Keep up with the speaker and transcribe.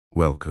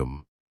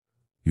Welcome.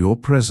 Your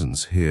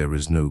presence here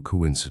is no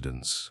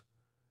coincidence.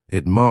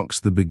 It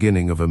marks the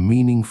beginning of a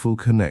meaningful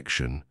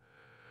connection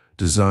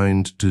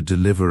designed to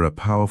deliver a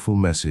powerful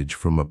message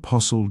from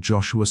Apostle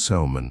Joshua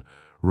Selman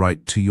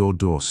right to your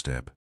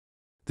doorstep.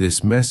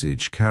 This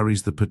message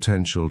carries the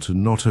potential to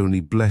not only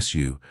bless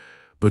you,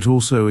 but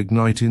also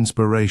ignite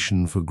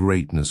inspiration for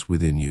greatness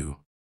within you.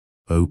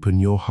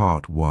 Open your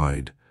heart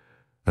wide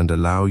and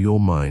allow your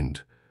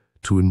mind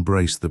to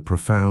embrace the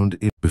profound.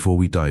 Before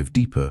we dive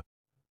deeper,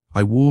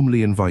 I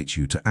warmly invite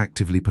you to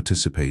actively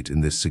participate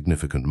in this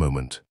significant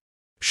moment.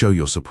 Show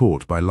your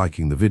support by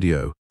liking the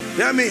video.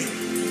 Hear me.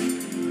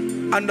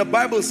 And the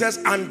Bible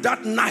says, and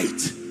that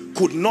night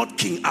could not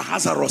King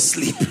Ahasuerus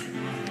sleep.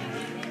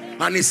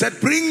 And he said,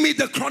 bring me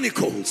the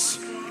chronicles.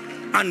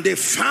 And they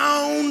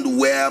found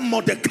where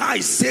Mordecai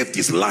saved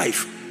his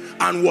life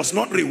and was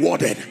not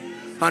rewarded.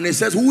 And he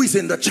says, who is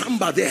in the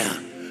chamber there?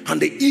 And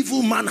the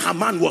evil man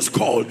Haman was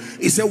called.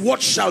 He said,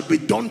 what shall be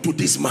done to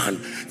this man?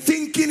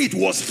 Thinking it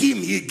was him,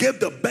 he gave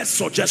the best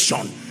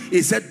suggestion.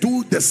 He said,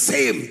 do the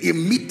same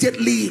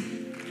immediately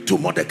to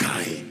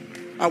Mordecai.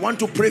 I want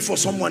to pray for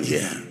someone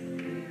here.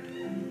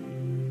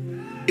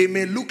 It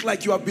may look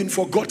like you have been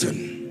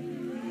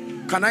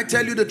forgotten. Can I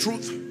tell you the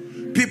truth?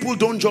 People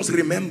don't just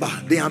remember,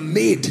 they are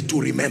made to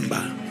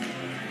remember.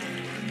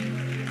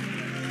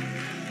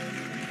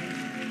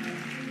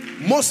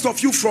 Most of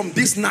you from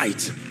this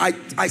night,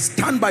 I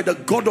stand by the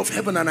God of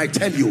heaven and I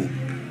tell you,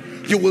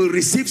 you will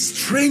receive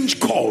strange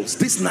calls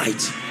this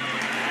night.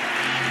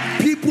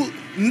 People,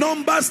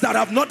 numbers that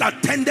have not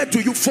attended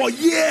to you for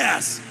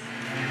years.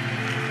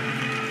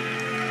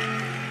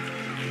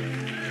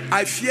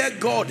 I fear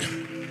God.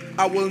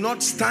 I will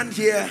not stand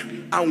here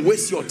and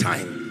waste your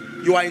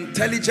time. You are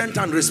intelligent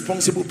and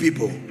responsible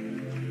people.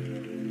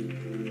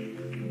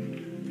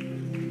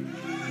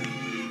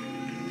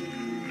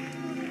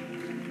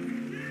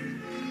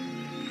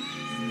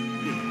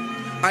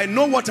 I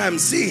know what I'm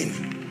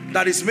saying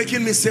that is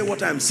making me say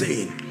what I'm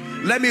saying.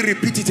 Let me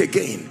repeat it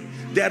again.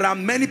 There are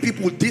many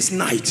people this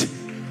night.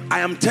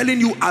 I am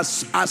telling you,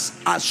 as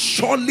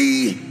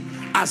surely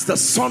as the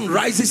sun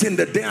rises in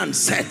the day and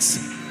sets,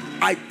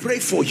 I pray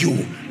for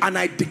you and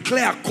I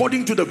declare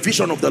according to the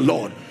vision of the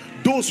Lord,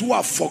 those who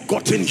have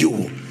forgotten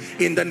you,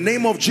 in the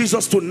name of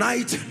Jesus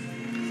tonight,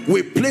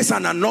 we place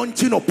an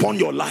anointing upon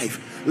your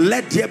life.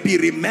 Let there be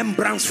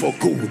remembrance for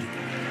good.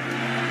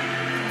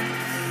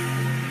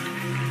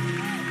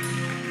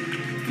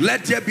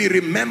 Let there be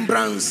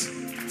remembrance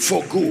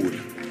for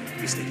good.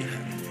 Please take it.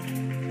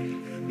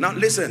 Now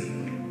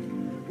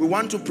listen, we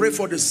want to pray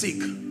for the sick.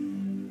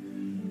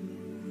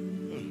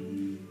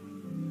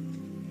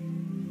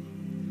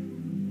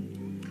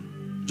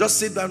 Just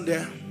sit down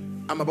there.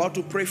 I'm about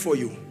to pray for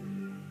you.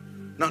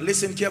 Now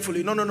listen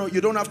carefully. No,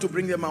 you don't have to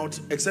bring them out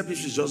except if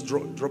she's just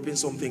dropping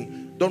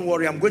something. Don't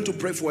worry, I'm going to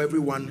pray for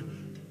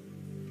everyone.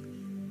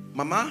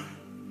 Mama,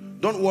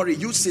 don't worry,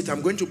 you sit.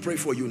 I'm going to pray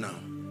for you now.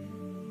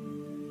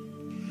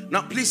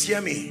 Now please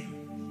hear me.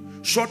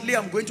 Shortly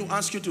I'm going to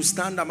ask you to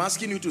stand. I'm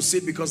asking you to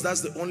sit because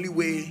that's the only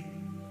way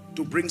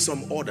to bring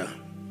some order.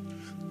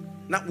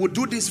 Now we'll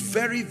do this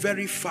very,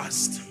 very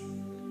fast.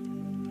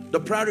 The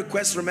prayer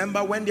requests,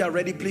 remember, when they are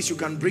ready, please, you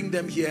can bring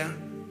them here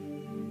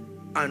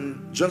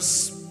and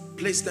just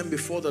place them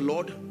before the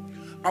Lord.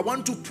 I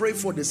want to pray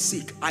for the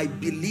sick. I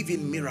believe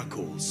in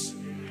miracles.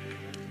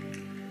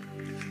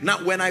 Now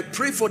when I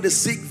pray for the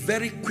sick,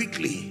 very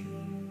quickly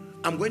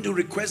I'm going to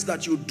request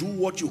that you do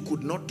what you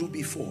could not do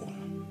before.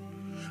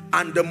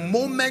 And the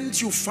moment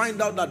you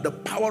find out that the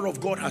power of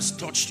God has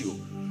touched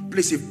you,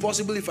 please, if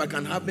possible, if I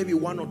can have maybe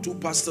 1 or 2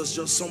 pastors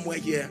just somewhere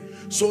here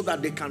so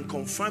that they can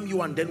confirm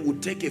you, and then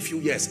we'll take a few,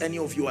 yes, any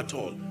of you at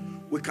all.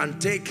 We can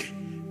take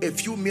a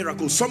few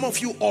miracles. Some of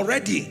you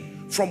already,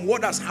 from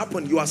what has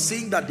happened, you are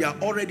seeing that there are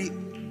already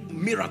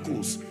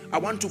miracles. I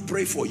want to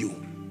pray for you.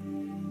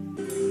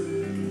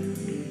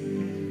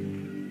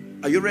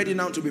 Are you ready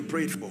now to be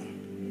prayed for?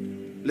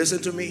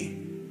 Listen to me.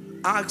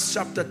 Acts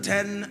chapter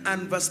 10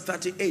 and verse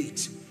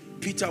 38.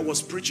 Peter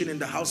was preaching in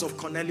the house of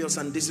Cornelius,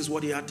 and this is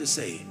what he had to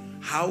say.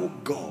 How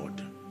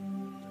God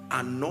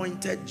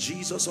anointed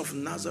Jesus of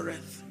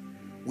Nazareth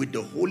with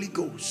the Holy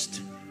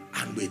Ghost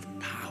and with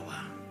power.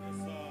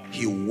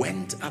 He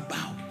went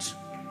about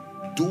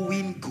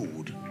doing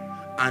good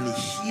and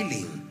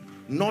healing,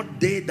 not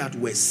they that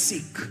were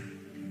sick,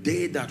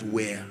 they that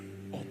were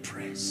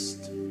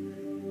oppressed.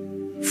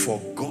 For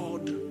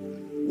God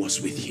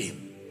was with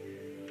him.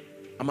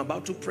 I'm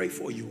about to pray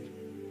for you,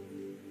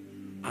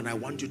 and I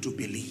want you to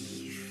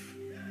believe.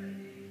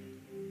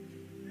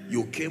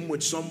 You came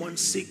with someone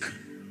sick.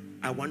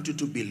 I want you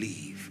to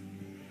believe.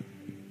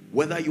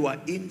 Whether you are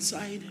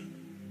inside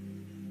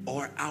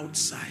or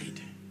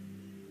outside,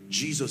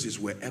 Jesus is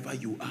wherever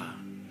you are.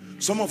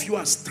 Some of you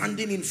are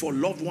standing in for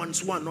loved ones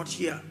who are not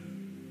here.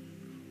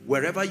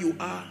 Wherever you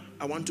are,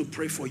 I want to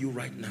pray for you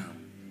right now.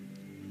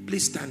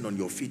 Please stand on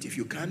your feet if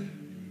you can.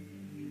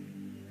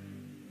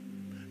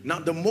 Now,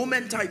 the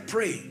moment I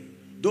pray,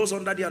 those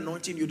under the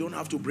anointing, you don't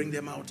have to bring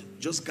them out.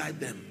 Just guide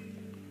them.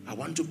 I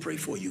want to pray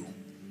for you.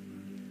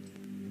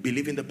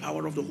 Believe in the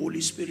power of the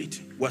Holy Spirit.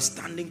 We're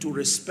standing to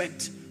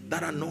respect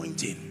that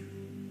anointing.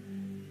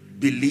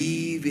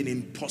 Believe in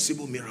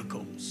impossible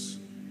miracles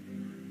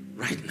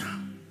right now.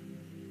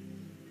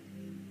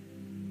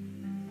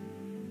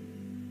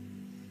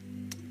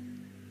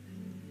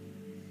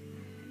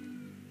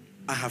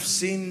 I have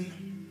seen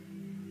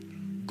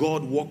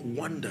God work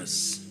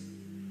wonders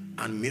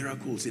and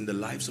miracles in the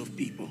lives of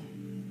people.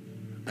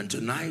 And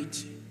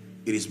tonight,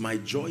 it is my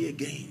joy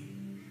again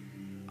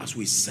as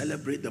we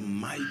celebrate the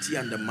mighty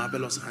and the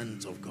marvelous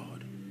hands of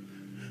God.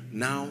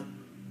 Now,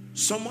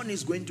 someone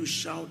is going to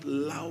shout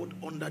loud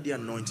under the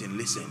anointing.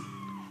 Listen,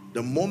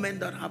 the moment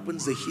that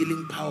happens, the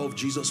healing power of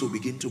Jesus will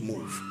begin to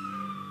move.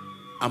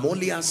 I'm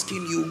only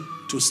asking you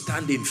to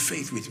stand in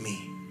faith with me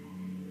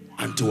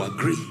and to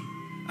agree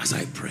as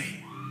I pray.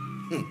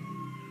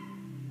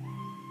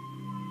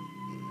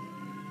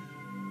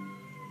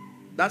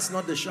 That's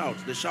not the shout.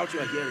 The shout you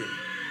are hearing,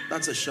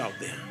 that's a shout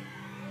there.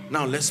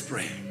 Now let's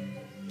pray.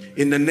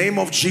 In the name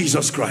of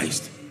Jesus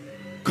Christ.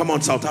 Come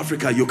on, South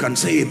Africa, you can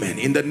say amen.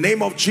 In the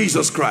name of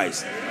Jesus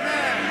Christ.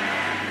 Amen.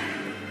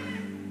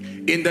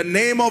 In the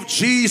name of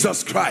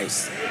Jesus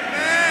Christ.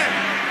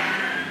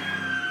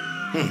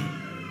 Amen.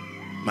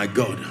 My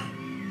God.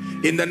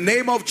 In the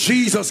name of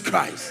Jesus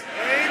Christ.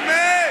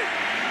 Amen.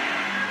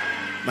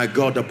 My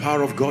God, the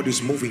power of God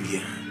is moving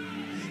here.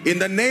 In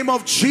the name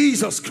of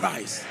Jesus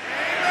Christ.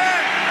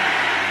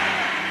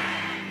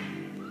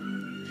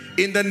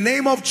 In the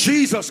name of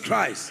Jesus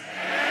Christ.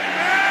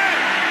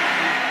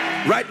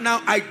 Right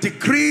now, I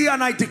decree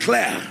and I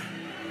declare,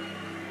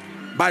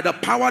 by the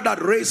power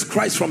that raised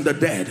Christ from the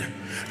dead,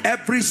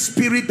 every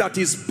spirit that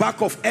is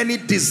back of any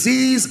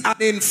disease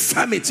and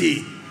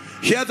infirmity,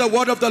 hear the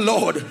word of the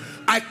Lord.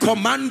 I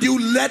command you,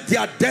 let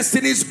their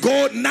destinies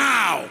go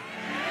now.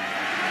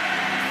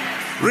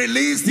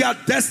 Release their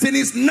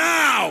destinies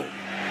now.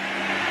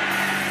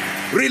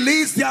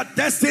 Release their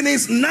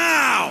destinies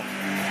now.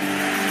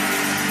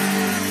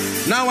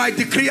 Now I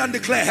decree and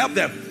declare, help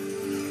them.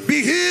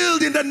 Be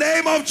healed in the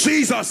name of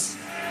Jesus.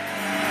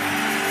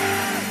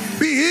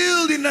 Be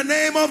healed in the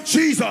name of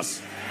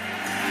Jesus.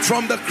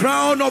 From the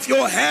crown of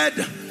your head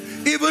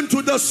even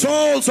to the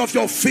soles of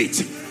your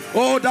feet.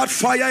 Oh, that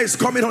fire is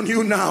coming on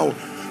you now.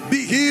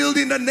 Be healed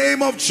in the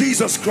name of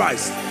Jesus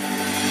Christ.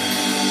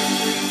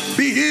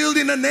 Be healed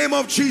in the name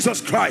of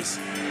Jesus Christ.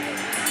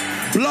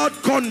 Blood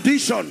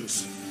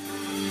conditions,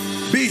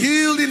 be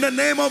healed in the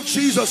name of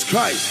Jesus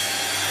Christ.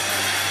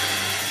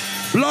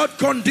 Blood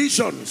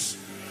conditions,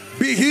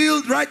 be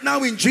healed right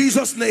now in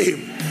Jesus'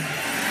 name.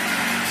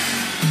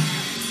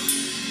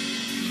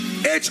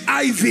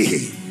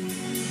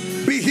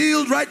 HIV, be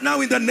healed right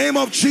now in the name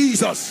of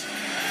Jesus.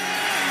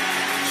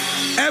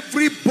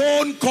 Every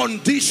bone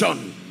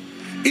condition,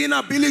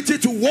 inability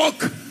to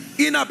walk,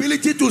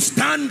 inability to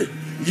stand,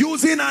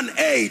 using an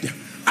aid,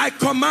 I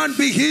command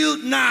be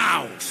healed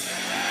now.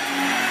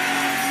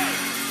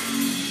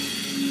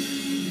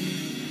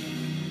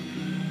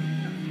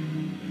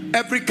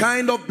 Every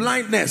kind of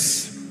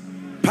blindness,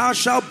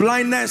 partial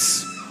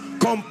blindness,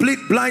 complete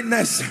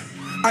blindness,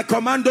 I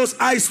command those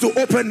eyes to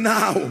open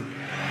now.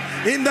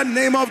 In the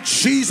name of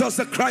Jesus,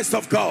 the Christ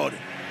of God.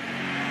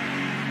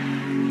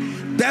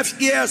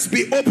 Deaf ears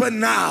be open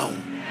now.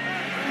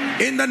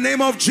 In the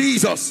name of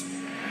Jesus.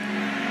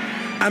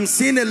 I'm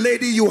seeing a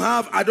lady, you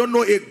have, I don't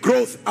know, a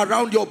growth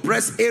around your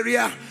breast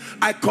area.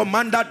 I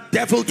command that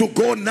devil to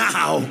go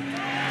now.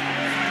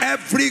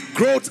 Every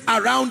growth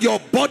around your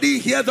body,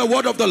 hear the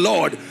word of the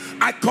Lord.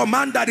 I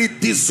command that it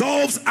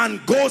dissolves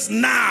and goes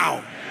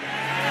now.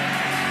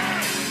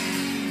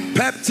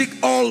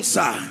 Peptic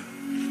ulcer,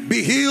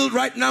 be healed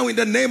right now in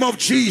the name of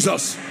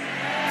Jesus.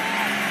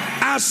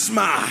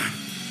 Asthma,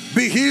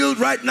 be healed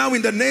right now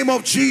in the name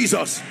of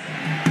Jesus.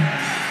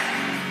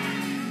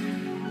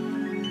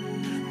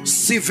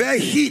 Severe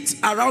heat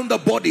around the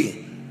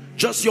body,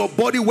 just your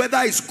body, whether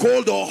it's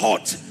cold or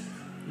hot,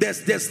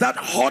 there's that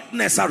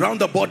hotness around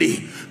the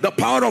body. The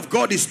power of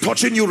God is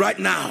touching you right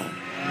now.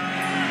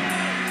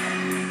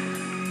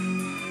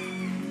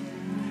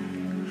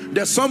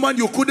 There's someone,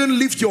 you couldn't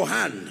lift your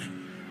hand.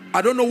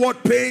 I don't know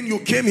what pain you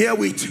came here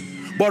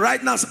with, but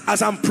right now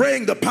as I'm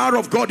praying, the power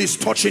of God is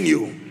touching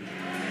you.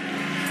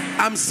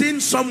 I'm seeing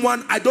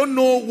someone, I don't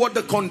know what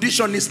the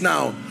condition is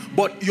now,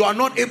 but you are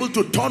not able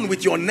to turn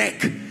with your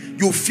neck.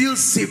 You feel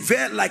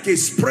severe, like a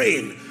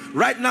sprain.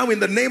 Right now in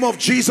the name of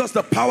Jesus,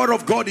 the power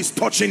of God is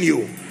touching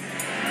you.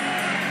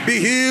 Be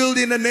healed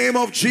in the name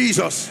of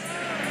Jesus.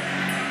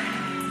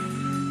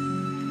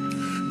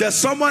 There's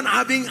someone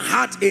having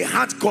a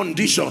heart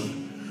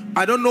condition.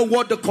 I don't know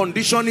what the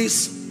condition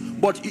is,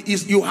 but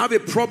you have a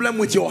problem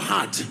with your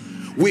heart.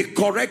 We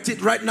correct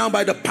it right now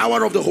by the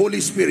power of the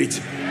Holy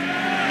Spirit.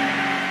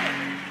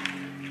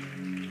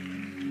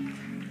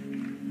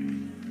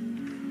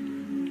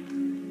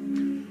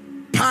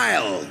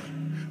 Pile,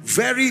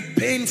 very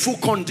painful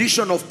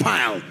condition of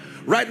pile.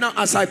 Right now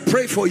as I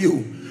pray for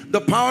you,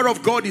 the power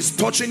of God is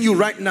touching you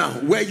right now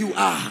where you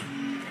are.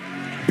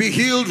 Be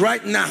healed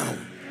right now.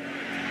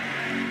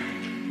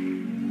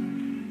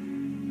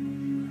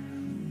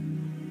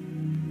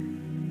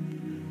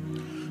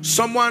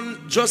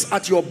 Someone just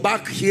at your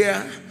back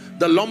here,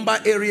 the lumbar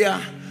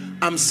area,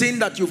 I'm seeing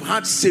that you've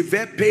had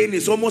severe pain.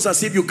 It's almost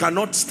as if you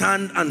cannot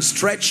stand and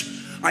stretch.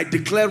 I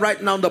declare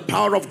right now the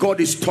power of God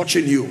is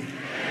touching you.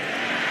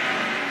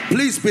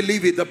 Please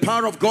believe it. The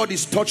power of God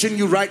is touching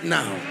you right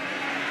now.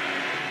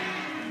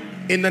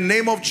 In the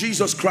name of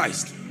Jesus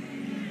Christ.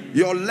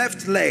 Your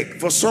left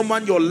leg, for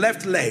someone, your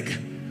left leg,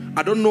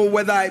 I don't know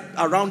whether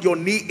around your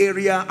knee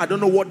area, I don't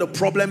know what the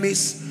problem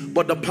is,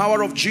 but the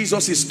power of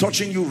Jesus is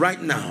touching you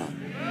right now.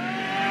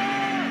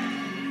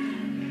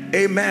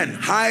 Amen.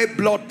 High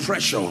blood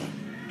pressure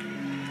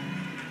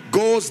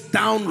goes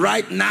down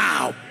right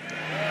now.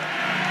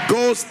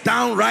 Goes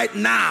down right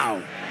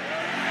now.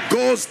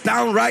 Goes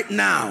down right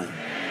now.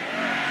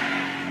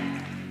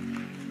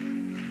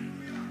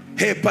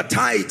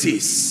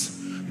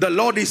 Hepatitis. The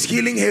Lord is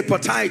healing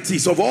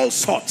hepatitis of all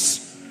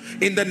sorts.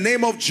 In the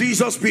name of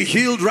Jesus, be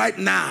healed right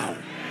now.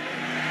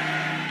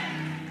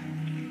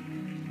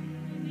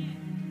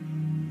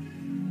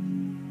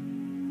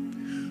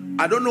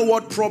 I don't know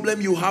what problem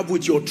you have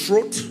with your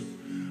throat.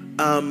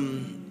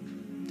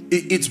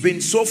 It's been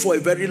so for a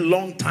very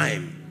long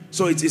time.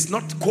 So it's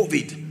not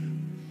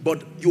COVID,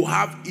 but you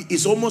have,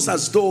 it's almost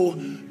as though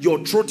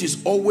your throat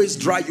is always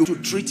dry. You to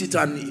treat it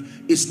and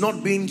it's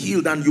not being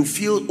healed, and you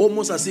feel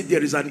almost as if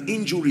there is an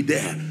injury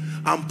there.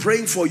 I'm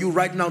praying for you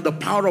right now. The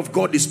power of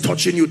God is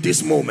touching you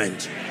this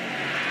moment.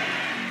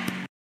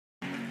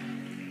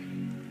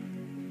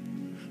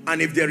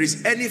 And if there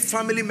is any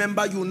family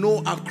member you know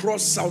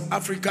across South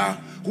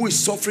Africa who is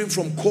suffering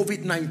from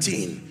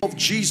COVID-19, of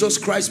Jesus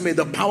Christ, may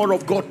the power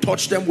of God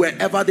touch them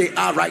wherever they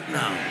are right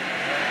now.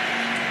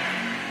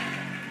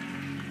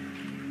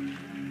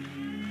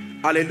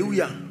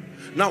 Hallelujah.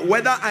 Now,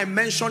 whether I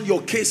mention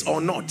your case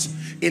or not,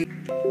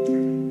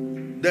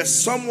 there's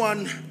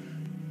someone,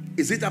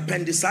 is it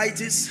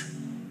appendicitis?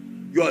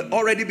 You are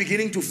already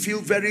beginning to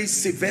feel very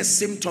severe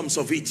symptoms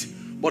of it,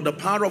 but the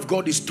power of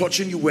God is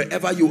touching you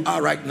wherever you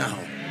are right now.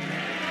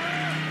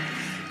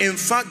 In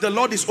fact, the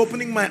Lord is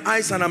opening my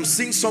eyes and I'm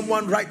seeing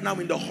someone right now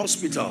in the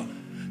hospital.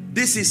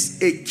 This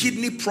is a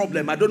kidney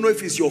problem. I don't know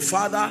if it's your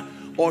father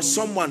or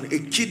someone, a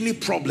kidney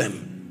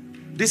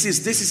problem. This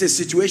is a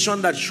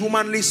situation that,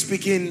 humanly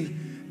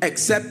speaking,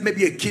 except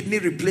maybe a kidney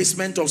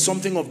replacement or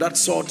something of that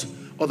sort,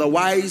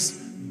 otherwise,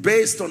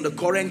 based on the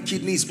current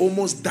kidney, is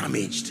almost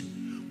damaged.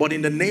 But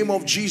in the name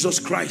of Jesus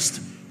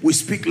Christ, we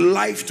speak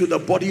life to the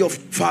body of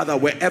Father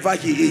wherever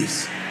he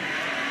is.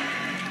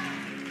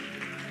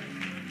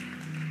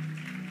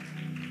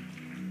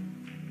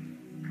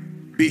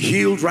 Be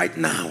healed right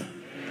now.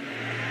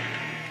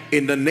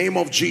 In the name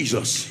of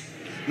Jesus.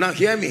 Now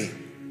hear me.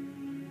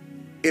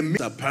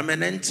 A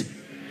permanent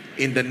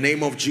in the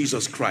name of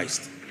Jesus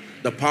Christ.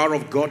 The power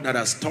of God that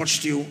has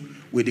touched you,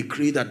 we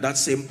decree that that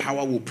same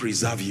power will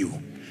preserve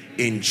you.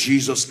 In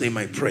Jesus' name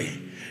I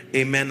pray.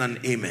 Amen and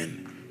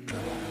amen.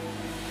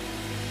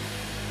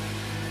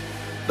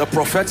 The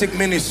prophetic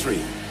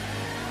ministry.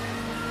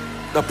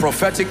 The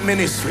prophetic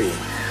ministry.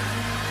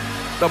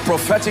 The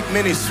prophetic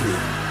ministry.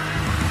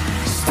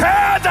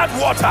 Stir that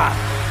water.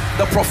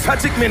 The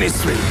prophetic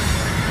ministry.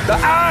 The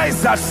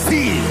eyes that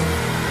see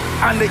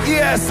and the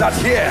ears that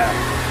hear.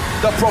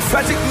 The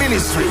prophetic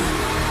ministry.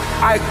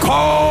 I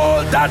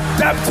call that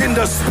depth in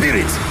the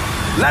spirit.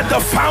 Let the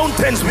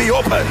fountains be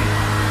open.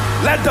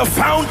 Let the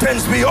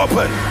fountains be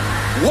open.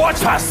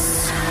 Watch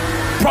us,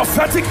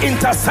 prophetic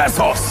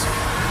intercessors.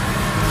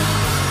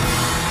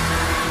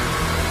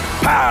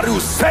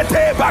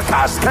 Parusete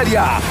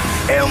bakaskeria,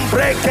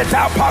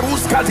 embreketa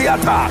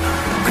paruskadiata,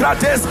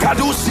 grades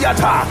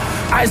kadusiata.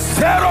 I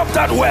stir up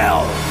that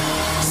well.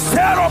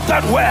 Stir up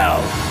that well.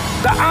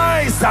 The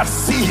eyes that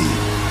see,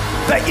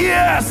 the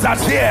ears that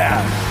hear.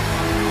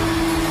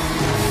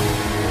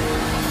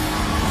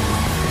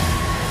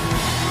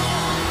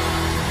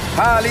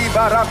 Ali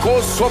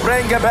barakos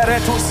sobrenge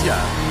beretusia.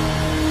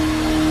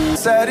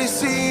 Said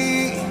is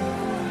he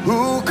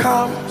who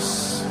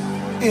comes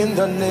in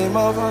the name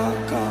of our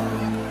God.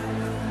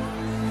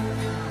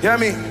 Hear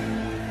me.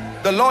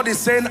 The Lord is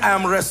saying, I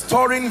am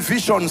restoring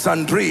visions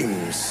and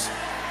dreams.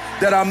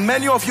 There are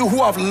many of you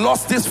who have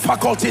lost this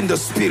faculty in the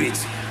spirit.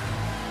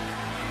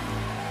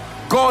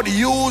 God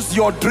used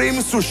your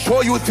dreams to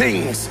show you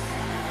things,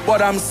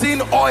 but I'm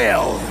seeing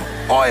oil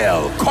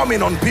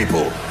coming on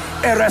people.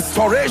 A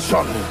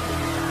restoration,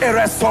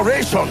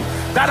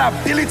 that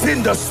ability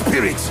in the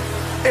spirit,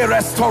 a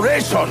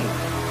restoration.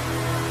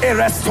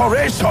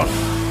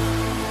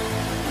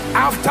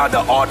 After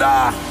the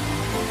order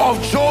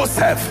of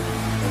Joseph,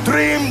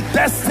 dream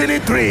destiny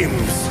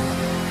dreams.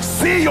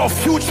 See your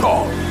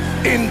future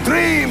in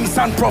dreams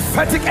and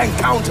prophetic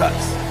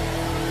encounters.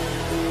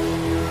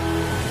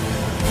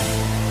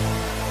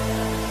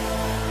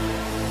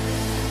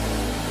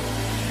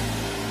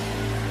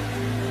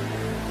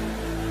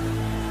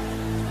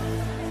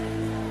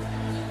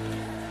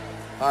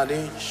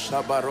 Ali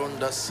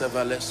Shabaronda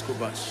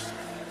Sevaleskubash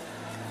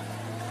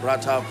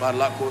Rata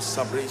Balako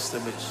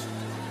Sabristevish.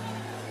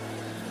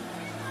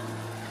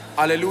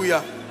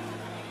 Hallelujah.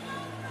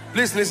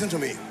 Please listen to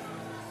me.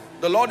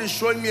 The Lord is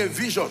showing me a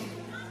vision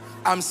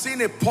I'm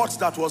seeing a pot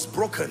that was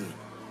broken,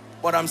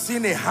 but I'm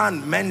seeing a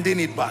hand mending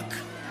it back.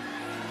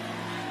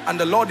 And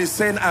the Lord is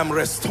saying, I'm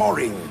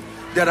restoring.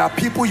 There are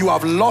people, you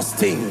have lost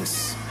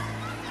things.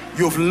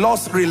 You've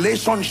lost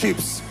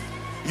relationships.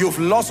 You've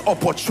lost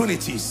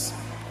opportunities.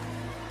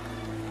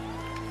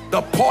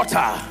 The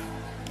potter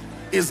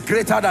is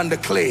greater than the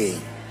clay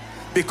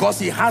because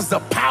he has the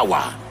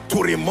power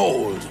to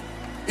remold.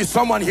 Is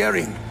someone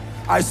hearing?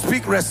 I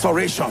speak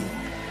restoration.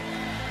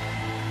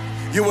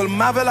 You will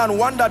marvel and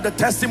wonder at the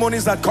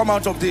testimonies that come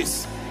out of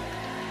this.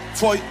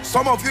 For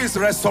some of you, it's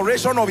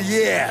restoration of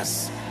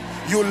years.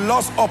 You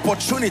lost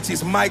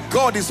opportunities. My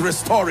God is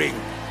restoring,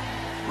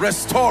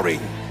 restoring,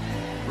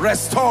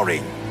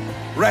 restoring,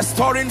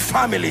 restoring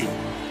family,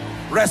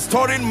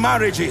 restoring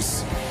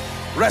marriages,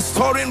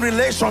 restoring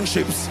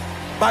relationships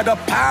by the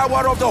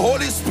power of the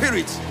Holy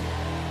Spirit.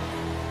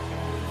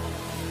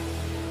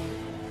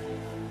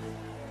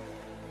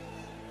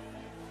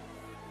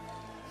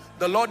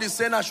 The Lord is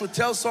saying, I should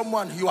tell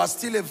someone, you are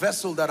still a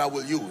vessel that I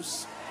will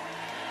use.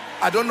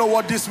 I don't know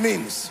what this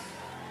means.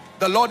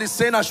 The Lord is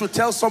saying, I should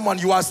tell someone,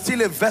 you are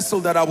still a vessel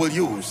that I will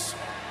use.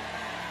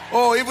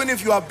 Oh, even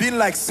if you have been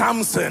like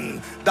Samson,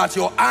 that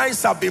your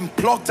eyes have been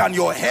plucked and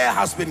your hair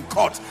has been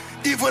cut,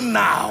 even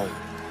now,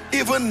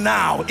 even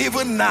now,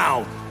 even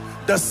now,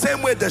 the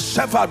same way the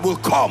shepherd will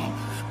come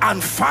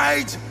and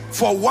fight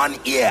for one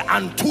ear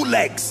and two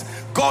legs,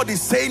 God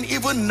is saying,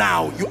 even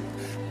now,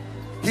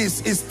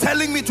 He's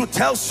telling me to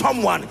tell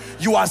someone,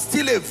 you are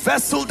still a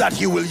vessel that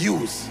he will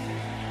use.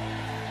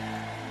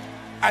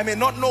 I may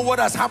not know what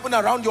has happened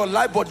around your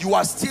life, but you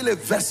are still a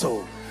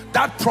vessel.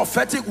 That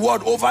prophetic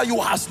word over you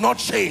has not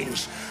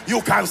changed.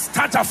 You can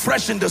start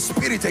afresh in the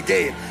spirit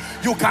again.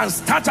 You can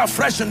start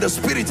afresh in the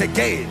spirit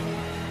again.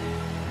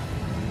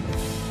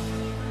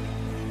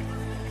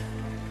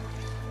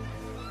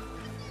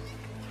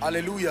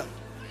 Hallelujah.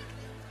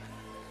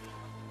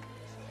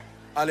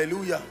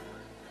 Hallelujah.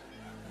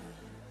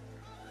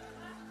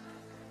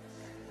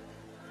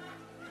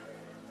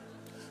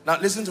 Now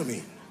listen to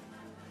me.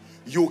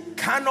 You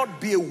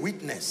cannot be a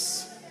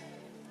witness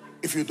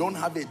if you don't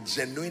have a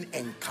genuine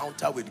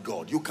encounter with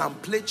God. You can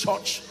play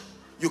church,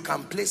 you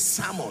can play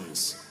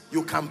sermons,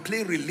 you can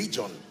play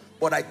religion,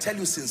 but I tell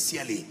you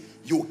sincerely,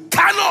 you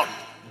cannot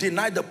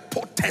deny the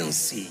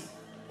potency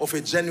of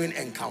a genuine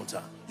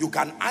encounter. You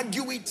can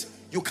argue it,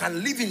 you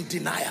can live in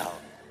denial,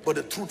 but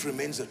the truth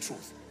remains the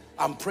truth.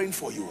 I'm praying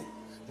for you.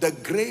 The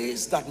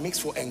grace that makes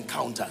for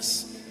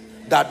encounters,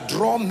 that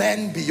draw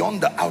men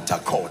beyond the outer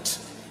court,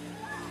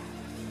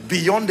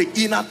 beyond the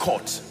inner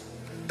court,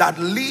 that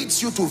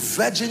leads you to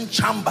virgin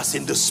chambers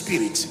in the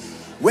spirit,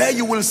 where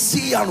you will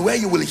see and where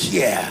you will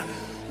hear,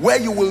 where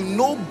you will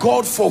know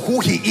God for who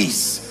he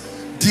is,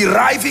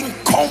 deriving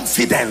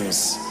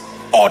confidence,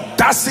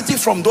 audacity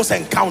from those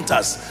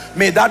encounters.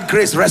 May that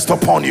grace rest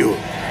upon you.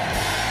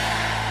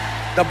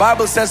 The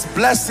Bible says,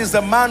 blessed is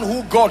the man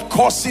who God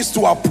causes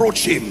to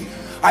approach him.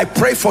 I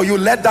pray for you,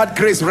 let that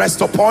grace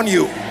rest upon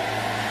you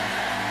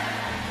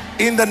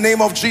in the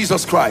name of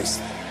Jesus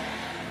Christ.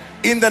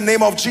 In the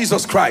name of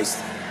Jesus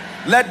Christ,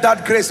 let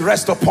that grace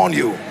rest upon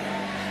you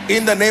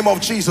in the name of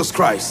Jesus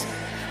Christ.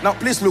 Now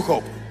please look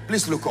up,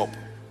 please look up,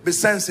 be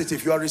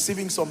sensitive. You are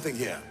receiving something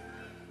here.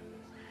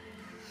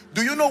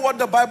 Do you know what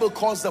the Bible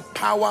calls the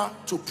power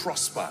to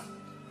prosper?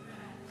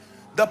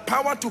 The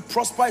power to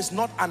prosper is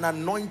not an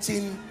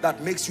anointing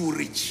that makes you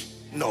rich.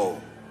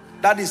 No,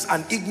 that is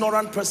an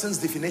ignorant person's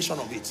definition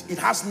of it. It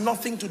has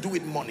nothing to do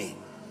with money.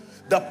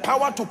 The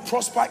power to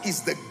prosper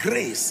is the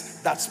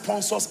grace that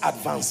sponsors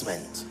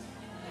advancement.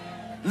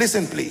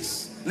 Listen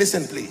please,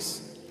 listen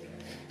please.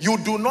 You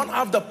do not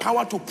have the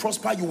power to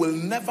prosper, you will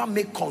never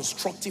make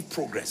constructive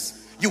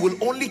progress. You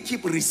will only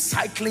keep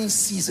recycling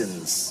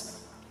seasons.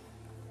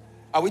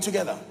 Are we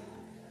together?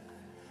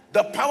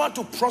 The power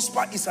to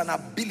prosper is an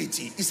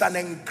ability, it's an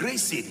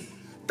engracing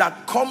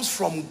that comes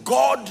from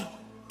God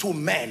to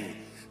men.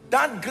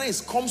 That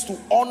grace comes to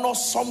honor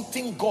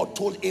something God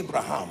told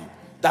Abraham,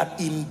 that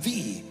in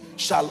thee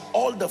shall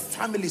all the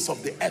families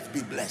of the earth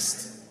be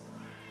blessed.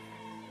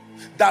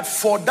 That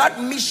for that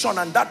mission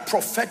and that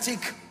prophetic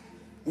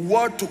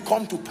word to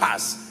come to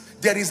pass,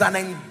 there is an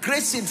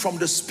engracing from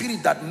the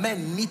spirit that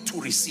men need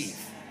to receive.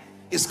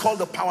 It's called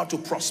the power to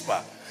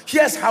prosper.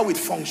 Here's how it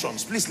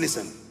functions. Please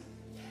listen.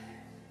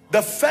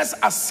 The first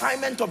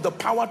assignment of the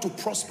power to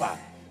prosper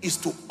is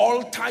to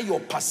alter your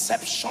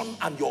perception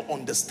and your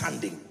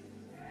understanding.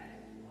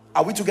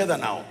 Are we together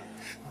now?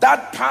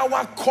 That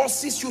power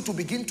causes you to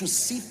begin to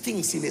see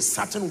things in a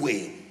certain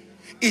way.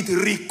 It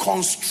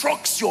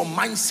reconstructs your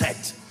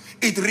mindset.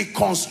 It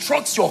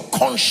reconstructs your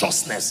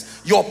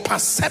consciousness, your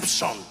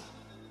perception.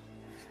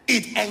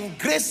 It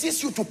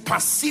engraces you to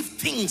perceive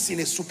things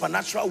in a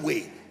supernatural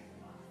way,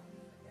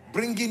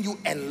 bringing you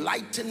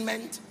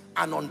enlightenment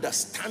and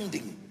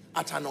understanding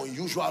at an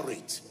unusual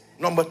rate.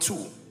 Number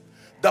two,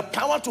 the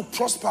power to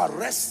prosper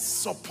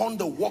rests upon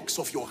the works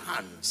of your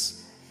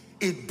hands.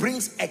 It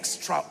brings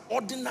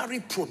extraordinary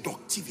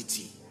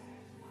productivity.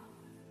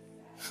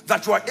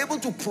 That you are able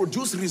to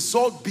produce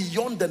results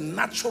beyond the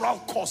natural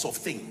course of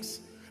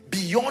things,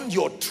 beyond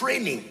your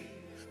training,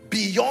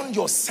 beyond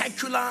your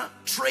secular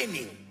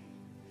training,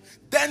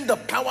 then the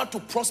power to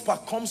prosper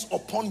comes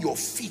upon your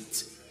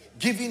feet,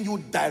 giving you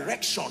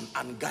direction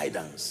and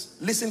guidance.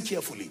 Listen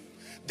carefully.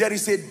 There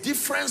is a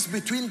difference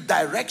between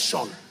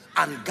direction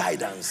and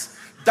guidance.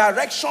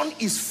 Direction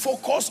is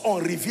focused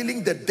on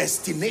revealing the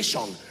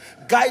destination.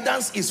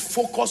 Guidance is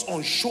focused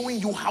on showing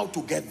you how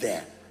to get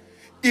there.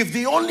 If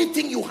the only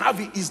thing you have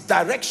is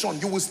direction,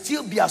 you will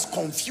still be as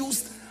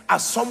confused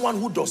as someone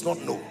who does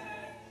not know.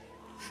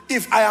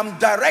 If I am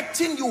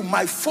directing you,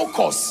 my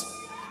focus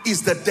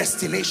is the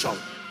destination.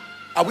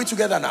 Are we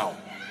together now?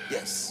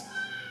 Yes.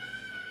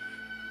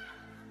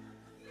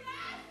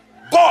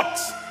 But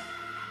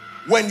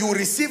when you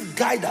receive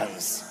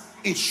guidance,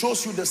 it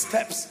shows you the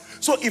steps.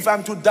 So if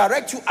I'm to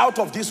direct you out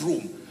of this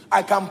room,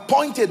 I can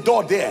point a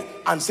door there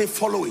and say,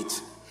 follow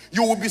it.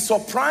 You will be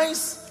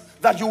surprised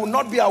that you will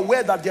not be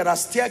aware that there are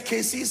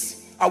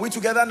staircases. Are we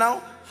together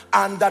now?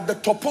 And that the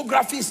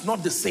topography is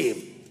not the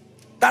same.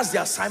 That's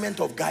the assignment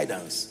of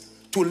guidance.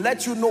 To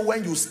let you know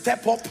when you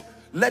step up,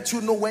 let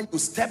you know when you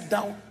step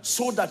down,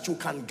 so that you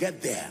can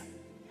get there.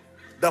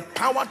 The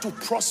power to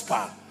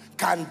prosper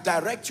can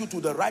direct you to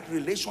the right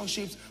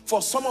relationships.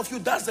 For some of you,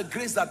 that's the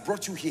grace that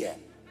brought you here.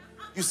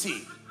 You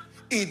see,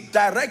 it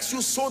directs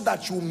you so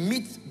that you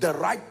meet the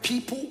right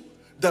people,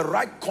 the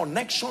right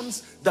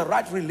connections, the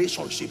right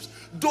relationships.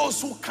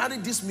 Those who carry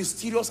this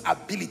mysterious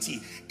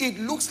ability, it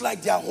looks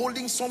like they are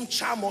holding some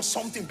charm or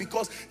something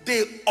because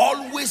they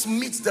always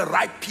meet the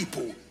right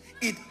people.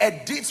 It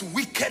edits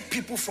wicked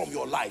people from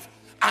your life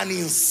and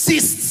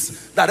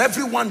insists that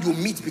everyone you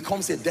meet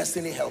becomes a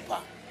destiny helper.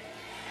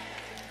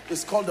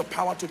 It's called the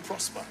power to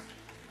prosper.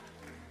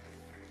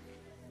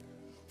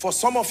 For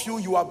some of you,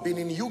 you have been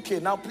in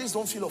UK. Now, please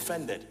don't feel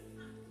offended.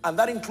 And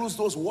that includes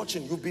those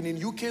watching. You've been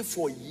in UK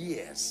for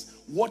years.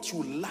 What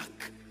you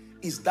lack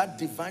is that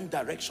divine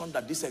direction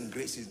that this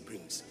grace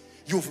brings.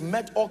 You've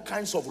met all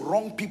kinds of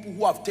wrong people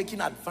who have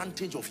taken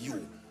advantage of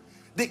you.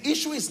 The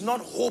issue is not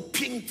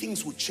hoping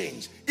things will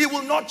change. It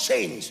will not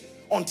change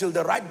until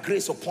the right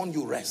grace upon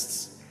you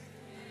rests.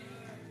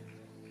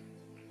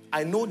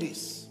 I know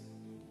this.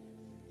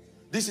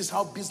 This is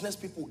how business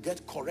people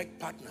get correct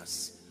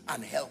partners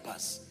and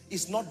helpers.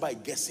 It's not by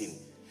guessing.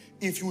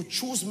 If you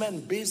choose men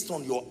based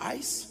on your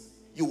eyes,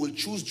 you will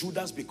choose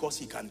Judas because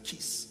he can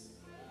kiss.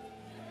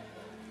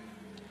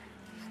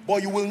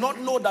 But you will not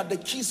know that the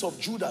kiss of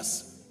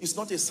Judas is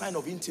not a sign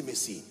of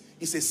intimacy.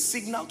 It's a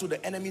signal to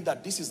the enemy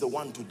that this is the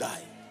one to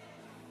die.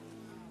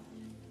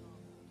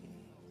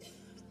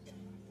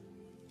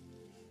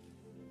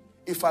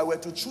 If I were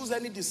to choose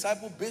any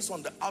disciple based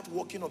on the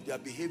outworking of their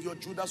behavior,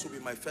 Judas will be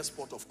my first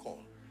port of call.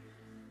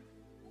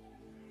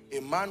 A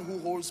man who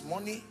holds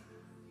money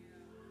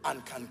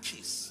and can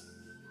kiss.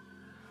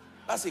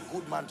 That's a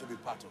good man to be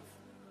part of.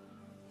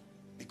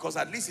 Because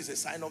at least it's a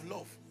sign of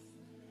love.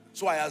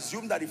 So I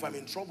assume that if I'm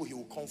in trouble, he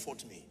will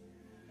comfort me.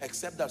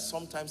 Except that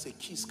sometimes a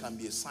kiss can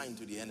be a sign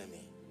to the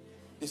enemy.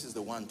 This is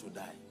the one to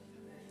die.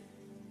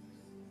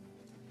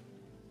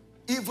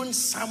 Even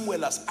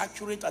Samuel, as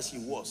accurate as he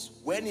was,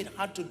 when it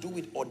had to do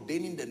with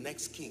ordaining the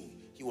next king,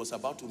 he was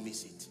about to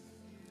miss it.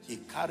 He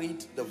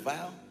carried the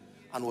vial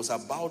and was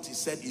about, he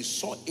said, he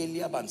saw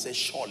Eliab and said,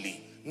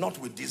 surely, not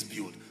with this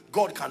build.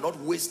 God cannot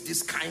waste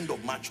this kind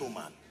of macho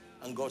man.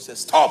 And God says,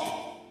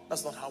 stop.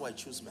 That's not how I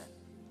choose men.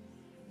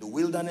 The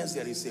wilderness,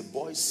 there is a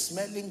boy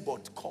smelling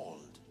but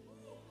called.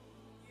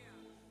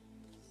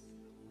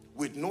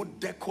 With no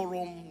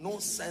decorum, no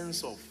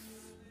sense of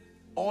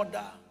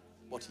order,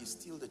 but he's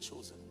still the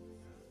chosen.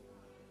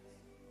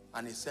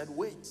 And he said,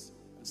 wait.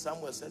 And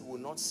Samuel said, we'll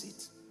not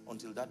sit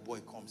until that boy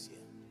comes here.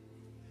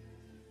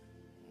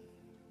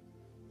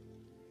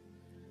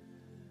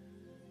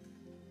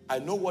 I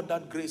know what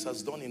that grace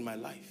has done in my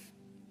life.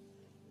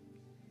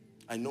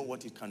 I know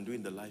what it can do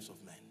in the lives of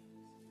men.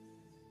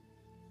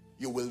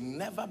 You will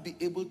never be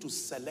able to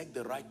select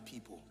the right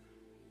people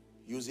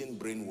using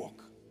brain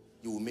work.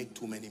 You will make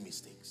too many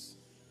mistakes.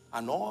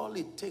 And all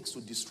it takes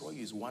to destroy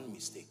you is one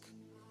mistake.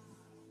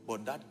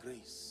 But that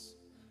grace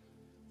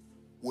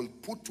will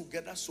put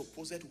together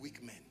supposed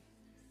weak men,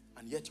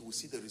 and yet you will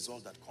see the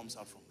result that comes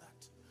out from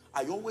that.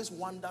 I always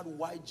wondered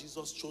why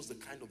Jesus chose the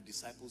kind of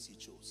disciples he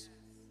chose.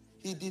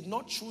 He did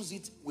not choose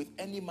it with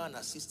any man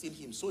assisting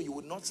him, so you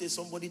would not say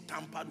somebody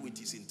tampered with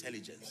his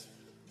intelligence.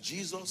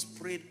 Jesus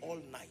prayed all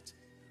night,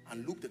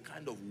 and look the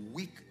kind of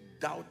weak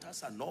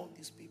doubters and all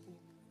these people.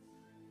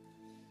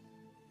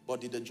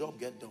 But did the job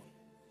get done?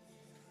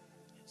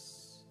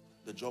 Yes,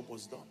 the job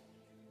was done.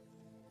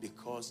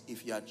 Because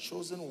if he had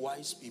chosen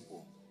wise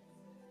people,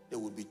 they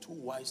would be too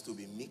wise to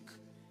be meek,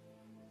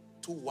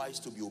 too wise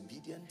to be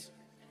obedient,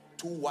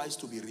 too wise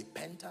to be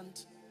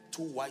repentant,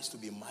 too wise to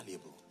be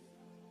malleable.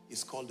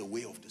 It's called the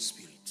way of the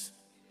Spirit.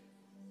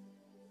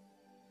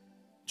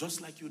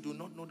 Just like you do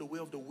not know the way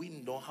of the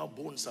wind or how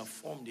bones are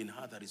formed in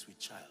her that is with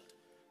child.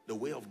 The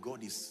way of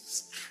God is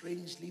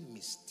strangely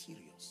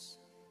mysterious.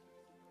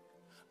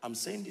 I'm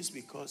saying this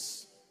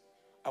because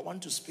I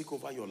want to speak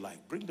over your life.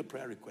 Bring the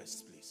prayer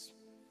requests, please.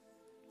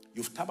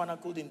 You've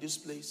tabernacled in this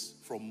place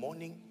from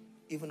morning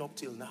even up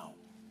till now.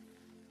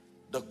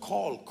 The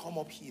call, come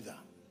up hither,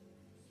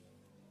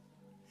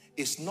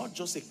 it's not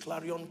just a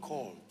clarion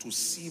call to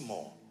see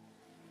more.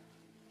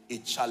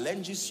 It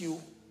challenges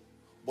you,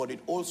 but it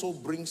also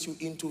brings you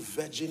into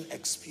virgin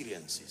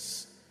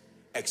experiences.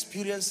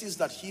 Experiences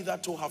that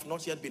hitherto have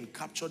not yet been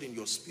captured in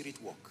your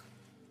spirit walk.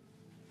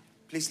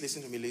 Please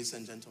listen to me, ladies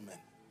and gentlemen.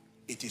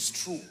 It is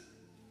true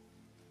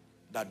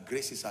that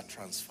graces are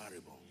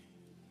transferable.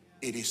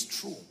 It is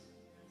true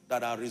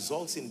that our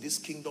results in this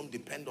kingdom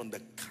depend on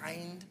the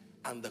kind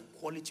and the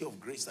quality of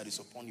grace that is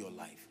upon your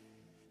life.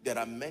 There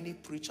are many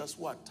preachers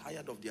who are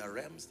tired of their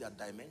realms, their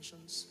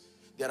dimensions.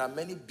 There are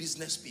many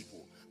business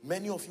people.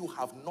 Many of you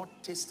have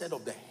not tasted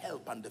of the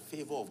help and the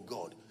favor of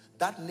God.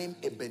 That name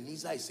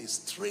Ebenezer is a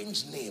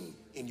strange name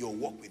in your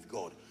walk with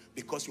God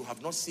because you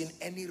have not seen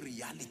any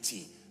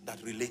reality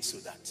that relates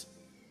to that.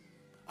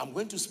 I'm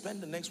going to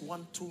spend the next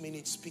 1-2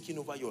 minutes speaking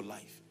over your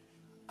life,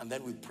 and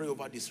then we pray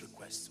over this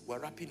request. We're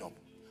wrapping up,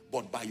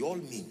 but by all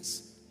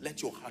means,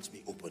 let your heart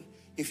be open.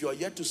 If you are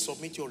yet to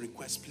submit your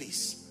request,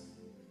 please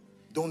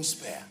don't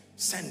spare.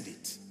 Send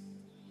it.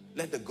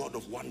 Let the God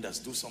of wonders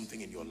do something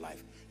in your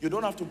life. You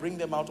don't have to bring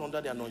them out under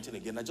the anointing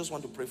again. I just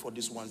want to pray for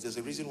these ones. There's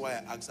a reason why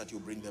I ask that you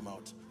bring them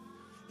out.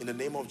 In the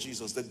name of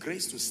Jesus, the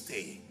grace to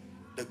stay,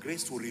 the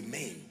grace to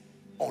remain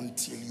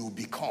until you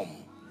become.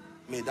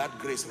 May that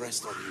grace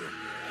rest on you.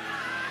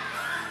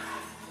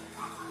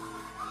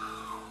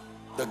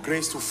 The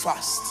grace to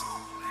fast.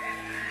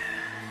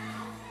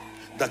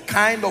 The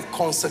kind of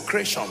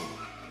consecration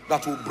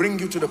that will bring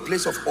you to the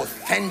place of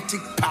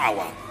authentic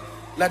power.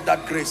 Let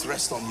that grace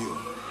rest on you.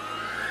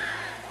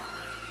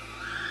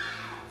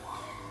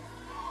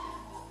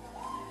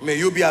 May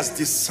you be as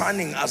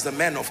discerning as the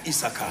men of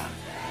Issachar,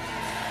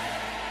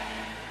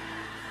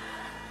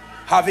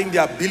 having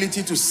the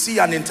ability to see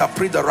and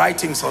interpret the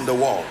writings on the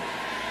wall.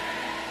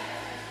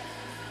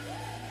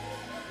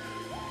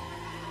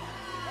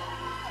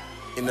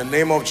 In the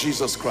name of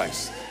Jesus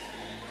Christ.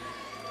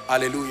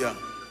 Hallelujah.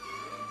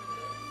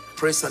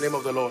 Praise the name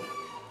of the Lord.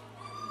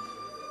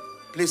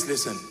 Please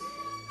listen.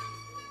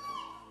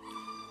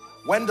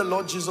 When the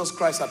Lord Jesus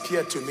Christ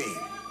appeared to me,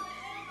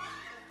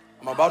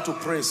 I'm about to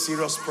pray a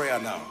serious prayer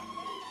now.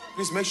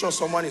 Please make sure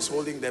someone is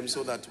holding them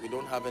so that we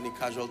don't have any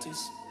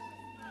casualties.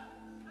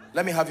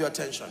 Let me have your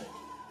attention.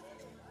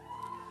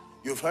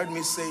 You've heard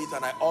me say it,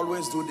 and I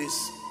always do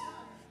this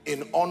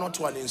in honor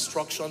to an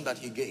instruction that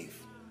he gave.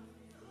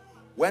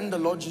 When the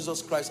Lord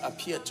Jesus Christ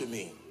appeared to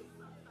me,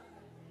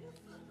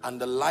 and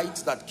the light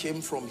that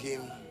came from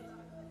him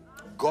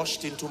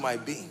gushed into my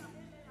being,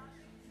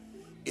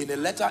 in a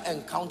later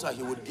encounter,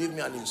 he would give me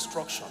an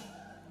instruction.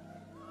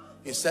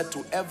 He said,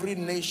 to every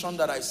nation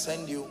that I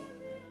send you,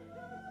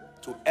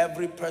 to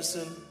every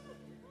person,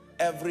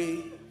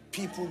 every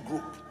people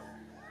group,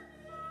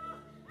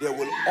 there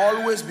will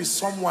always be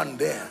someone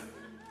there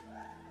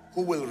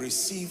who will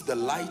receive the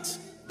light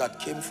that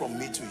came from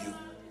me to you.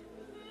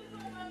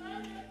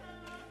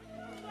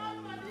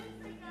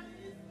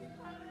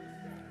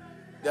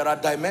 There are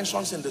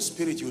dimensions in the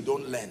spirit you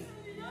don't learn.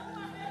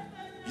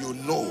 You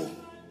know.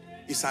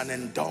 It's an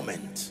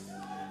endowment.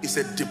 It's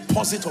a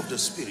deposit of the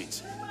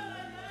spirit.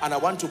 And I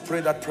want to pray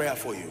that prayer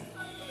for you.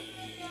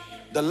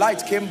 The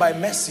light came by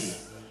mercy.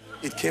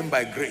 It came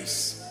by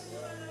grace.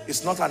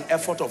 It's not an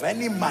effort of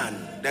any man.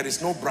 There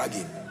is no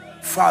bragging.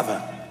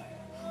 Father,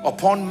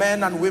 upon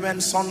men and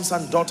women, sons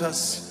and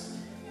daughters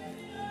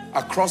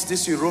across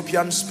this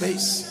European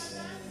space,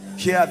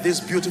 here at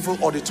this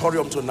beautiful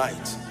auditorium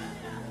tonight,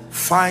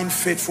 find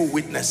faithful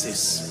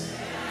witnesses.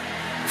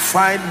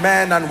 Find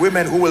men and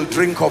women who will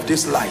drink of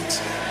this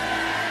light.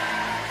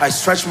 I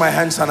stretch my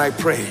hands and I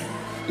pray,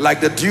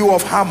 like the dew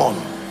of Hermon,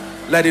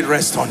 let it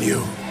rest on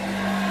you.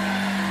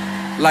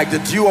 Like the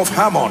dew of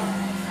Hermon,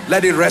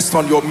 let it rest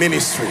on your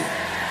ministry.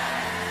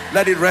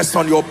 Let it rest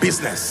on your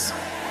business.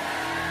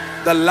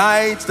 The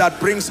light that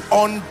brings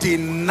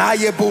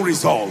undeniable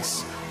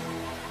results.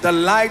 The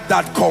light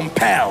that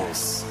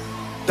compels.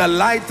 The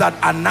light that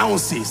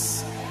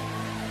announces.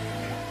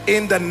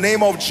 In the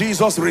name of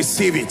Jesus,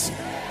 receive it.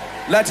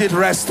 Let it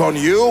rest on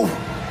you.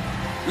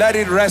 Let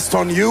it rest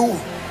on you.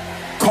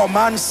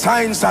 Command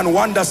signs and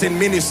wonders in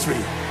ministry.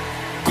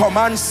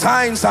 Command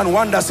signs and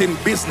wonders in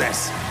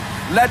business.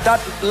 Let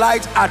that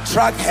light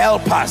attract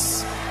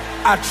helpers,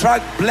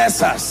 attract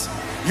blessers.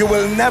 You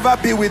will never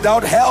be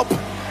without help.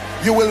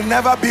 You will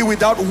never be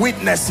without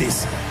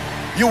witnesses.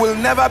 You will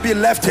never be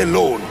left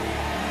alone.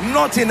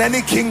 Not in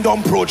any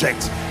kingdom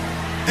project.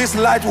 This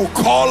light will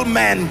call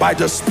men by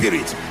the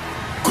Spirit,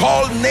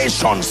 call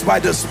nations by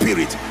the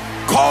Spirit,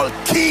 call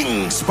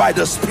kings by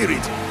the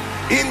Spirit.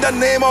 In the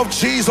name of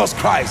Jesus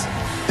Christ,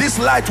 this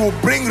light will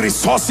bring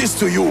resources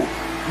to you,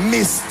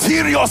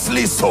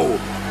 mysteriously so.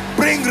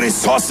 Bring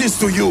resources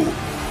to you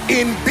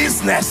in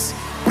business.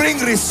 Bring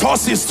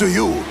resources to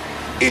you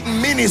in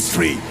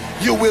ministry.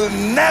 You will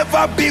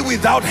never be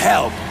without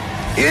help.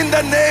 In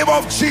the name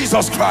of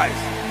Jesus Christ.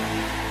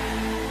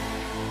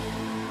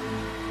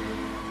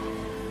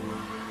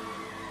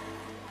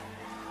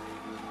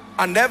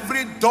 And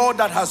every door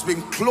that has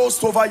been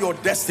closed over your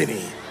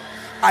destiny,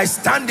 I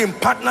stand in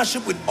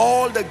partnership with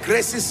all the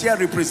graces here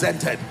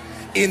represented.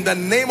 In the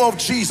name of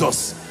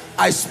Jesus,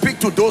 I speak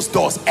to those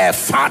doors.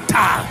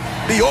 Ephata,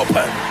 be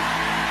open.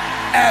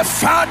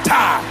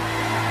 Ephata,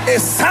 a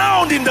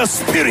sound in the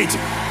spirit,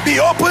 be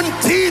open.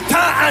 Theta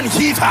and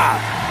Heta,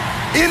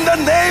 in the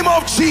name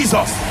of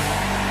Jesus.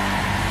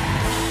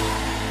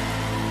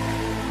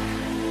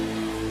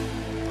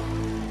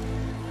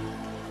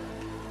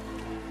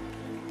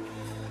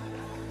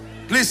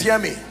 Please hear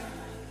me.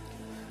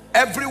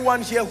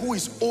 Everyone here who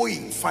is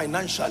owing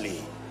financially,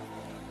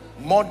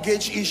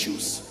 mortgage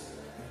issues,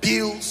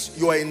 bills,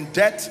 you are in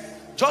debt,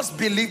 just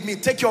believe me.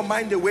 Take your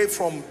mind away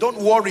from, don't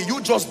worry,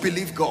 you just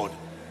believe God.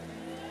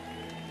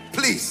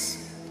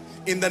 Please,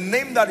 in the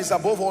name that is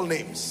above all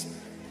names.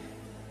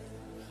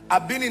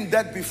 I've been in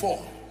debt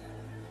before.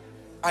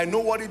 I know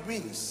what it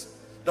means.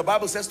 The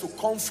Bible says to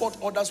comfort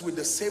others with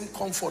the same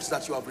comforts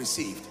that you have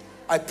received.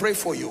 I pray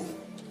for you.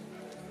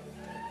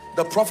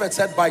 The prophet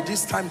said, by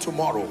this time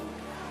tomorrow,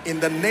 in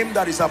the name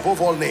that is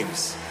above all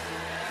names,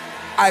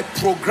 I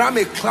program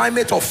a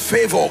climate of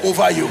favor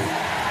over you.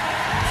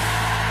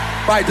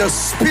 By the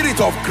Spirit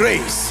of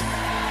grace,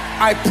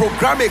 I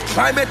program a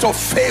climate of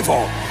favor,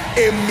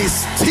 a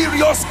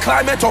mysterious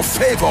climate of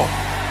favor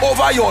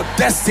over your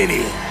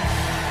destiny.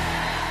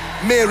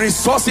 May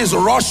resources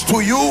rush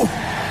to you.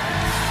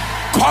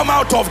 Come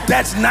out of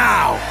debt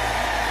now.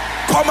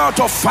 Come out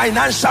of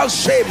financial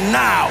shame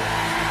now.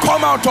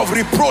 Come out of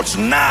reproach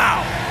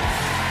now.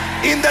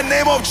 In the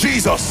name of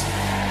Jesus.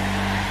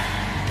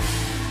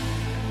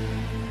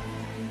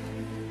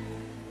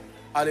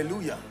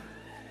 Hallelujah.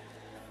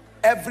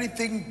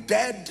 Everything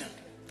dead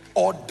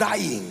or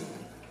dying,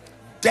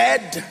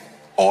 dead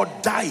or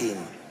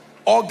dying,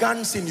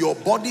 organs in your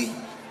body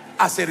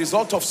as a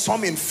result of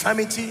some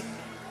infirmity,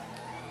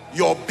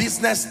 your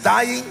business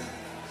dying,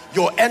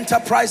 your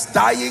enterprise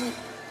dying,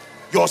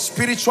 your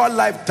spiritual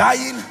life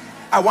dying,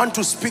 I want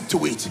to speak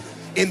to it.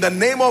 In the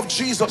name of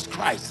Jesus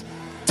Christ,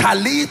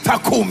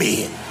 Talita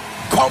Kumi,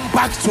 come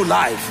back to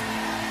life.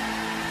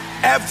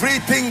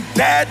 Everything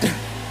dead,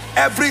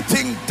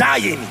 everything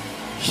dying,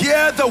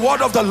 hear the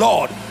word of the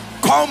Lord.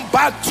 Come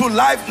back to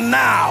life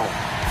now.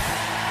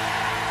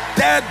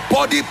 Dead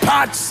body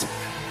parts,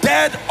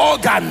 dead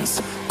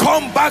organs,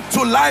 come back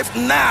to life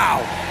now.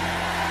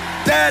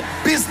 Dead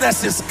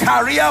businesses,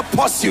 career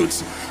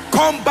pursuits,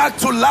 come back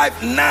to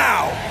life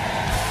now.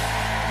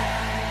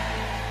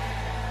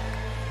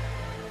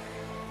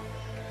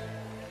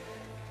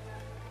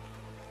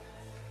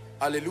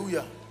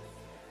 Hallelujah.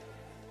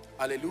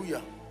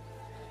 Hallelujah.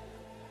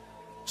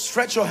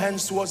 Stretch your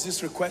hands towards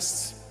these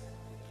requests.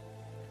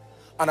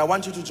 And I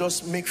want you to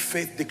just make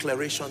faith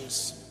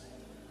declarations.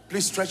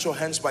 Please stretch your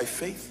hands by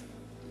faith.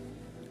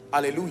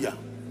 Hallelujah.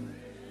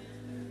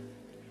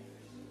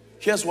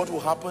 Here's what will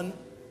happen.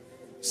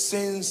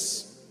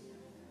 Since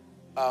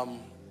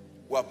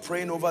we're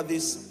praying over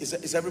this,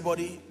 is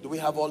everybody, do we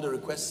have all the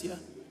requests here?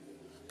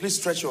 Please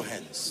stretch your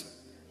hands.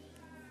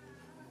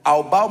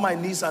 I'll bow my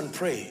knees and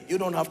pray. You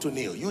don't have to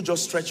kneel. You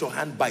just stretch your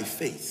hand by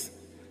faith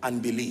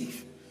and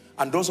believe.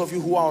 And those of you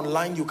who are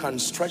online, you can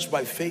stretch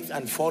by faith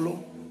and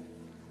follow.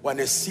 We're in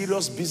a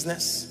serious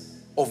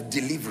business of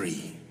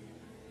delivery,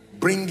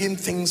 bringing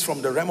things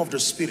from the realm of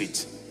the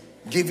spirit,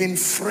 giving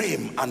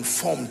frame and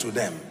form to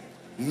them,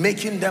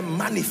 making them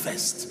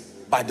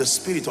manifest by the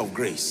Spirit of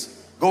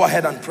grace. Go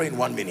ahead and pray in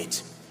 1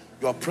 minute.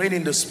 You are praying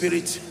in the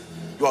spirit.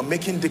 You are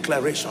making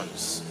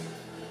declarations.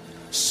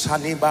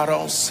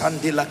 Sanibaro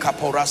Sandila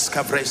Kaporas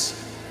Kavres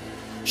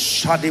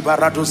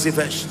Shadibarado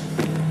Zivesh.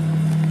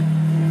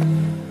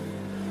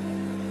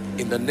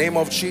 In the name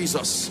of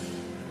Jesus.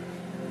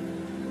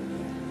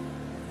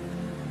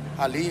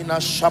 Alina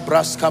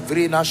Shabras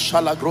Kavrina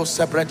Shalagro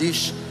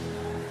Sebredish.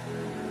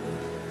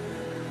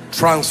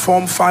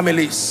 Transform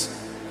families.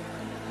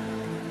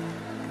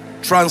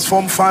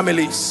 Transform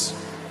families.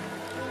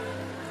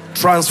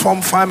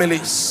 Transform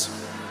families.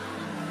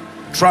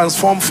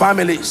 Transform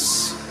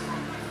families.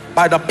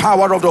 By the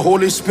power of the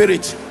Holy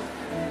Spirit,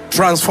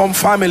 transform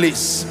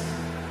families.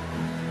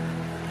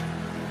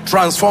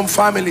 Transform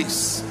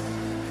families.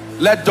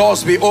 Let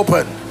doors be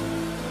open.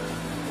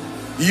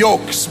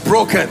 Yokes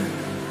broken.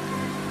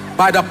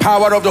 By the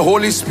power of the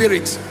Holy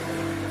Spirit.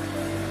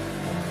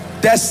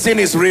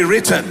 Destinies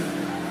rewritten.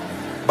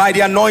 By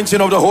the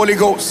anointing of the Holy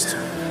Ghost.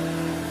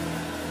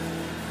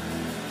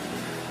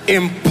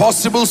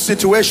 Impossible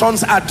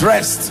situations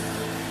addressed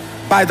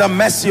by the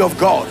mercy of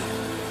God.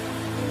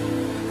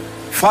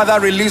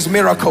 Father, release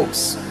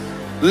miracles.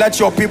 Let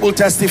your people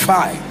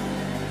testify.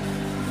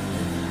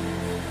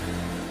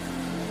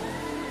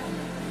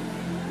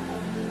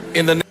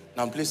 In the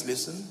now, please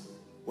listen.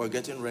 We're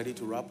getting ready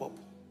to wrap up.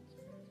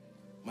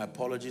 My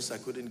apologies, I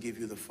couldn't give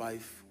you the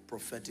 5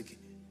 prophetic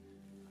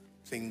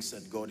things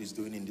that God is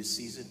doing in this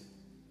season,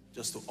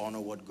 just to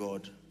honor what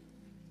God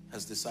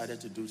has decided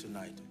to do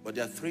tonight. But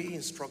there are 3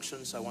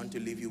 instructions I want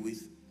to leave you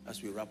with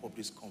as we wrap up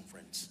this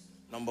conference.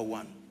 Number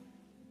 1.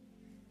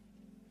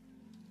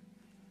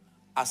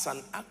 As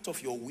an act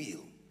of your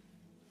will,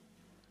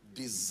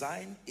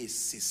 design a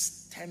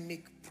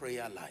systemic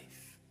prayer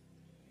life.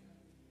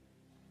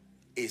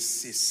 A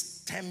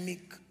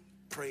systemic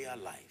prayer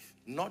life.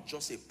 Not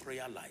just a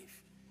prayer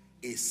life.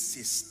 A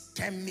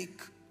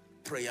systemic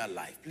prayer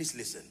life. Please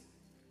listen.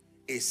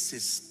 A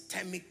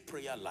systemic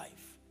prayer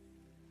life.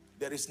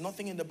 There is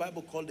nothing in the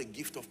Bible called the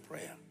gift of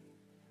prayer.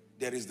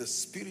 There is the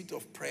spirit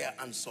of prayer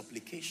and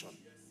supplication.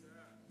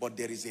 But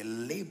there is a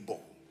labor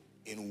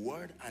in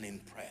word and in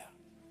prayer.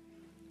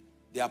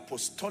 The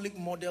apostolic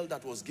model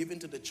that was given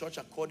to the church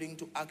according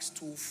to Acts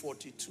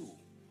 2:42.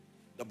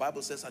 The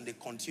Bible says, and they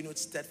continued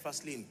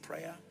steadfastly in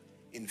prayer,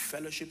 in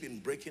fellowship, in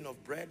breaking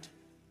of bread.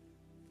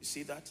 You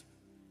see that?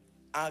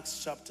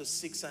 Acts chapter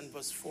 6 and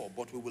verse 4.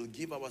 But we will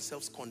give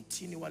ourselves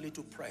continually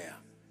to prayer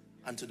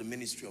and to the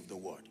ministry of the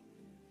word.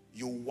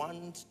 You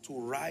want to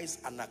rise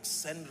and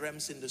ascend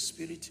realms in the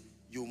spirit,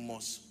 you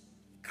must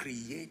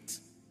create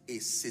a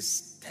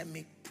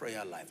systemic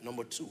prayer life.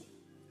 Number 2,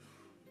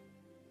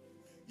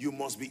 you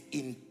must be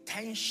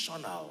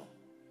intentional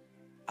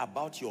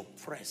about your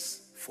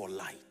press for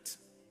light.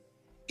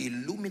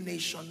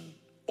 Illumination,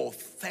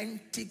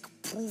 authentic,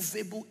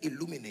 provable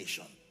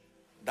illumination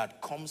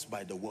that comes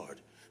by the word.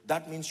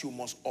 That means you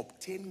must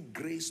obtain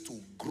grace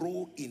to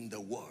grow in the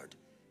word.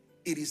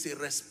 It is a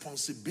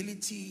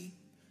responsibility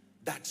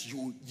that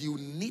you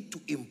need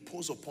to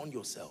impose upon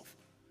yourself.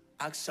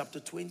 Acts chapter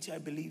 20, I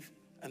believe,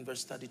 and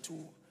verse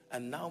 32.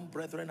 And now,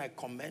 brethren, I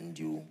commend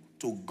you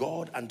to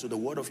God and to the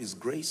word of his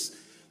grace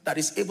that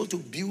is able to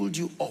build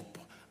you up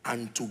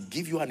and to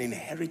give you an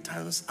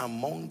inheritance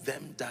among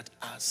them that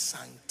are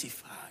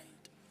sanctified.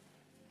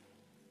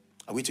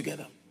 Are we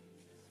together?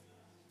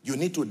 You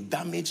need to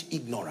damage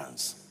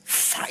ignorance.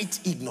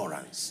 Fight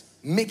ignorance.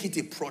 Make it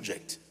a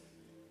project.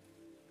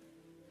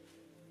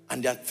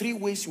 And there are 3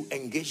 ways you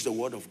engage the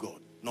word of God.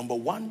 Number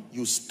 1,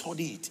 you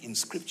study it in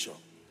scripture.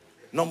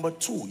 Number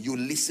 2, you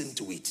listen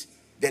to it.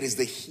 There is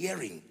the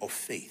hearing of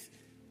faith.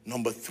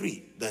 Number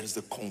 3, there is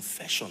the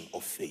confession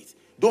of faith.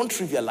 Don't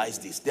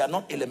trivialize this. They are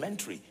not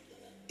elementary.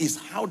 It's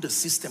how the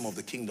system of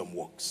the kingdom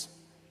works.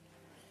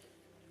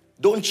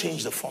 Don't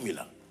change the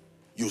formula.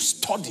 You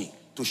study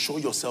to show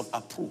yourself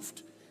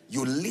approved.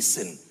 You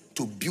listen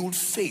to build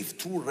faith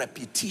through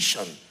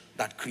repetition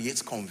that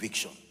creates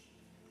conviction.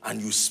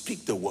 And you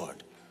speak the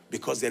word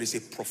because there is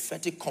a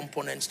prophetic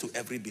component to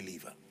every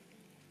believer.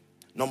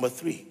 Number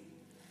 3,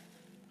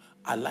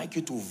 I'd like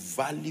you to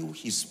value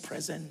his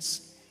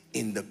presence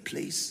in the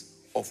place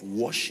of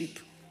worship.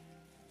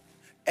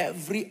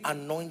 Every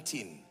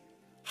anointing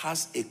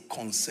has a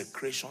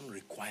consecration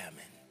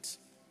requirement.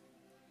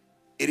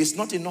 It is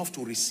not enough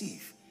to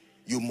receive.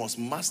 You must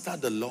master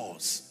the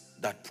laws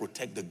that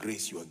protect the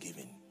grace you are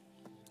given.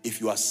 If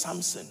you are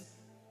Samson,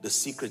 the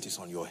secret is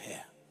on your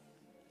hair.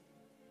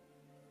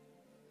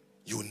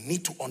 You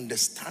need to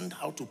understand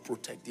how to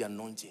protect the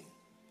anointing.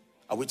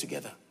 Are we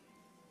together?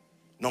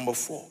 Number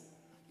 4,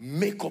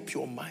 make up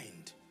your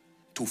mind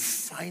to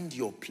find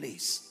your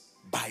place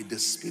by the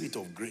Spirit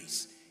of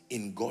grace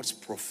in God's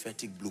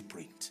prophetic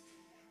blueprint.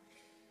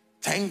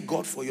 Thank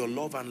God for your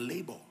love and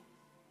labor,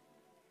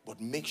 but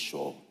make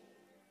sure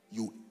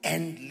you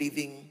end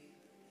living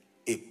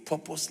a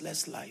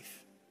purposeless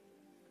life.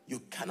 You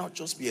cannot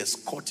just be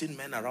escorting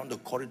men around the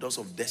corridors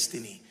of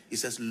destiny. It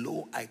says,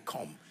 lo, I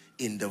come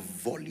in the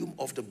volume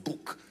of the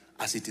book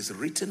as it is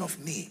written of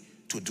me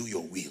to do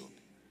your will.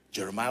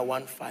 Jeremiah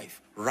 1:5,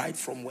 right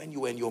from when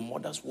you were in your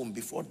mother's womb,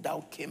 before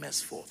thou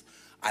camest forth,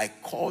 I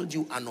called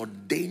you and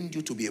ordained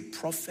you to be a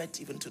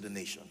prophet even to the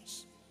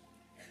nations.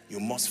 You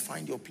must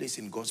find your place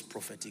in God's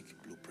prophetic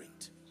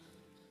blueprint.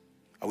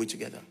 Are we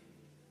together?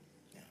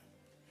 Yeah.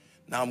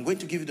 Now I'm going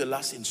to give you the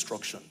last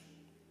instruction.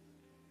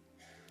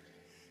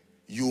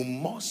 You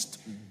must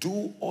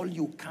do all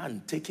you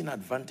can, taking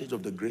advantage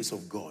of the grace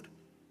of God,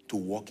 to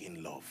walk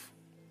in love.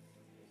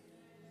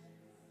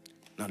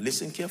 Now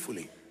listen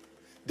carefully.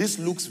 This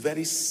looks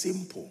very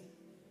simple,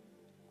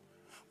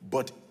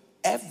 but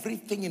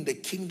everything in the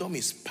kingdom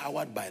is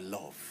powered by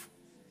love.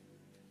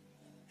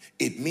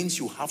 It means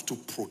you have to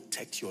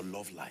protect your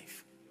love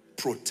life.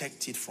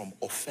 Protect it from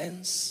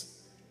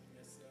offense.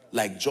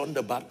 Like John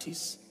the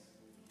Baptist,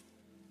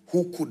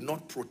 who could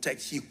not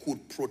protect, he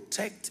could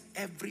protect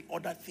every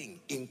other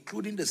thing,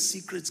 including the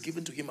secrets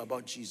given to him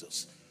about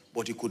Jesus,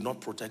 but he could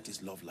not protect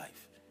his love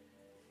life.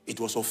 It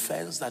was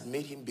offense that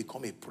made him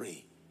become a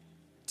prey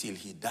till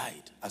he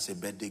died as a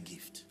birthday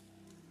gift.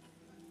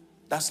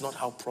 That's not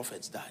how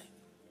prophets die.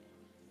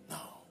 No.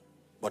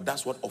 But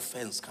that's what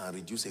offense can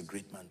reduce a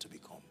great man to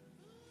become.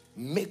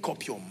 Make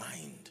up your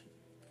mind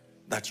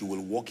that you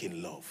will walk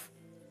in love.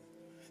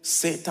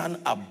 Satan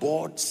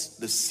aborts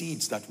the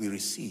seeds that we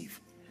receive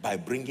by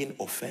bringing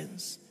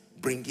offense,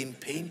 bringing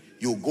pain.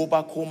 You go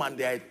back home and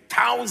there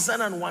are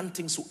 1,001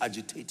 things to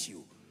agitate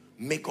you.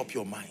 Make up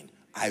your mind.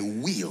 I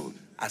will,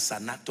 as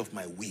an act of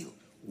my will,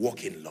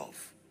 walk in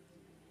love.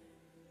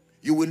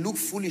 You will look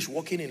foolish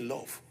walking in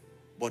love,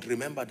 but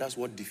remember that's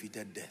what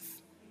defeated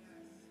death.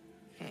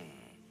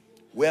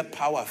 Where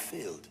power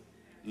failed,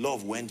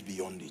 love went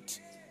beyond it.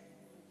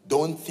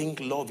 Don't think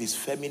love is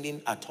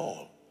feminine at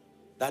all.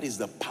 That is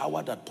the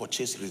power that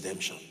purchased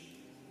redemption.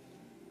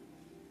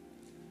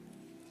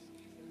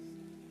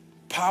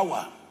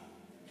 Power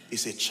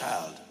is a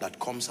child that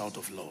comes out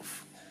of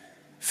love.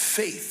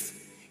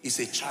 Faith is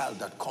a child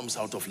that comes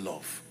out of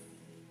love.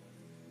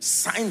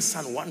 Signs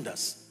and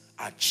wonders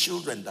are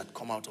children that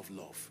come out of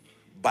love.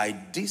 By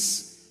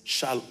this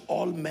shall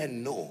all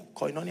men know.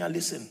 Koinonia,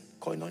 listen.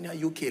 Koinonia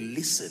UK,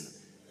 listen.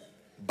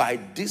 By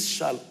this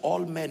shall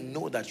all men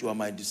know that you are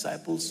my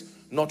disciples,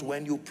 not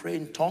when you pray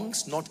in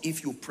tongues, not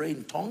if you pray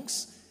in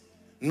tongues,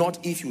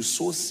 not if you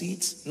sow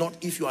seeds, not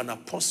if you are an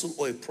apostle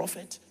or a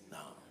prophet. No.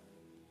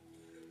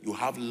 You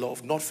have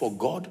love, not for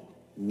God,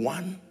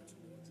 one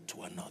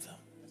to another.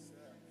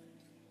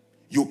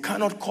 You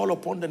cannot call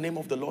upon the name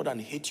of the Lord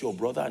and hate your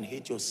brother and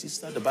hate your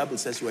sister. The Bible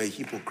says you are a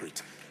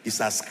hypocrite. It's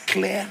as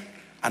clear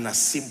and as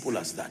simple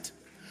as that.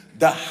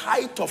 The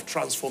height of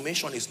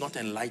transformation is not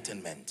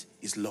enlightenment,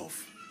 it's love.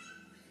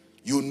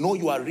 You know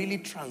you are really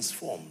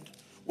transformed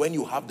when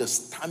you have the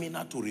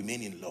stamina to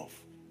remain in love,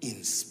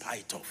 in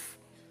spite of,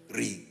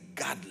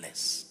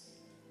 regardless.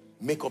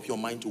 Make up your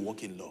mind to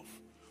walk in love.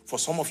 For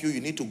some of you,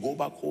 you need to go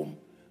back home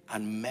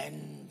and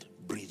mend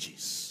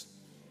bridges.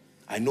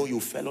 I know you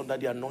fell under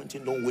the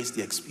anointing. Don't waste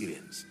the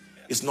experience.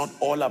 It's not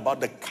all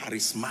about the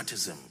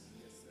charismatism.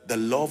 The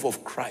love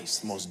of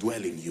Christ must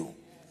dwell in you.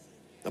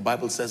 The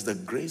Bible says the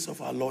grace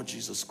of our Lord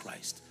Jesus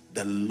Christ,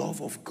 the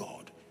love of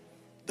God,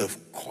 the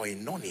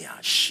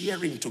koinonia,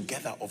 sharing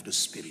together of the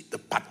Spirit, the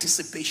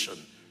participation,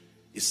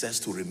 it says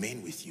to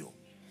remain with you.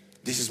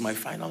 This is my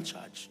final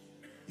charge.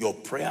 Your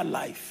prayer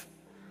life,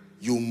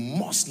 you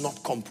must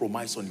not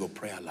compromise on your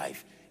prayer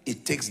life.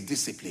 It takes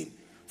discipline.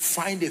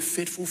 Find a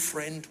faithful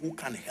friend who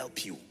can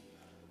help you.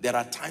 There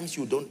are times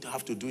you don't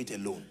have to do it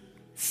alone.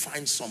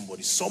 Find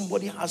somebody.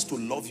 Somebody has to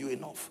love you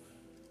enough.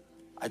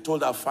 I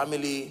told our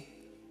family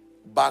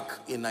back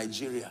in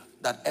Nigeria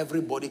that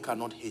everybody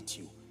cannot hate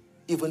you.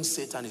 Even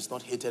Satan is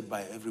not hated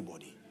by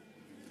everybody.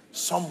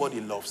 Somebody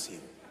loves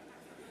him.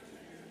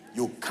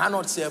 You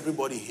cannot say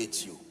everybody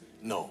hates you.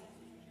 No.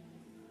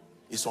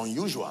 It's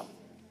unusual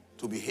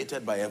to be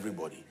hated by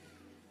everybody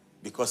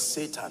because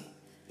Satan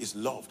is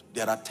loved.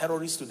 There are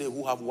terrorists today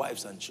who have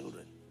wives and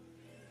children.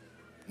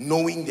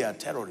 Knowing they are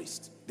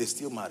terrorists, they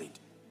still married.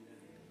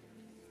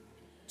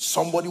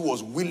 Somebody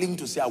was willing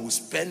to say, I will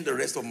spend the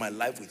rest of my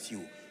life with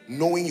you,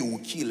 knowing you will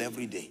kill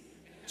every day.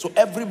 So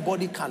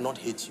everybody cannot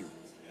hate you.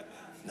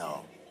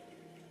 No.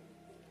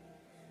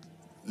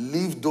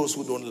 Leave those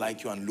who don't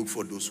like you and look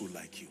for those who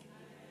like you.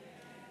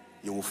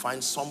 You will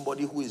find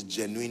somebody who is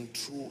genuine,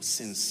 true,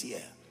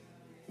 sincere.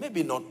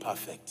 Maybe not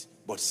perfect,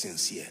 but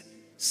sincere.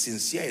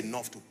 Sincere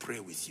enough to pray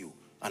with you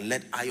and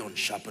let iron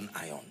sharpen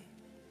iron.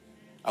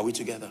 Are we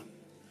together?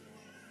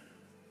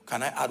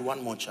 Can I add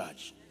one more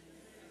charge?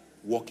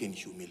 Walk in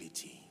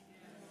humility.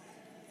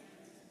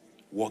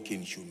 Walk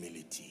in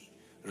humility.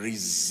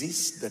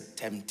 Resist the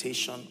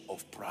temptation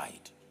of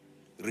pride.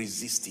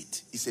 Resist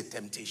it. It's a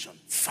temptation.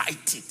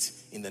 Fight it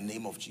in the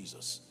name of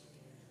Jesus.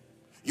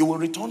 You will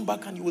return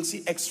back and you will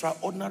see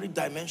extraordinary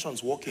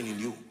dimensions working in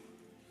you.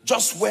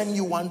 Just when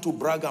you want to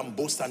brag and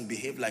boast and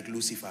behave like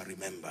Lucifer,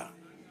 remember.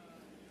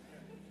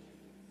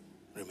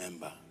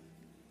 Remember.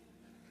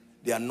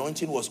 The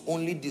anointing was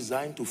only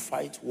designed to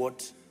fight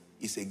what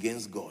is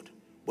against God.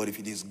 But if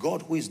it is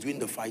God who is doing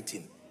the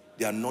fighting,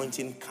 the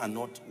anointing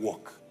cannot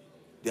work.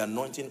 The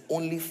anointing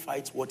only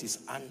fights what is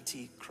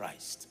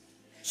anti-Christ.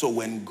 So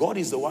when God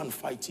is the one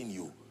fighting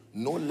you,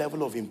 no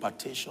level of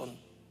impartation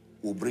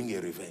will bring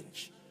a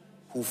revenge.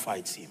 Who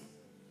fights him?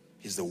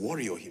 He's the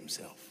warrior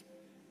himself.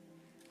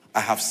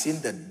 I have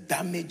seen the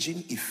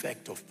damaging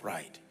effect of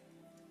pride.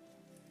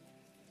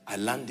 I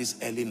learned this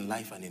early in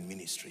life and in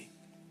ministry.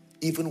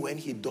 Even when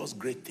he does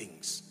great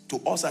things to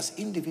us as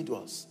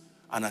individuals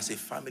and as a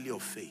family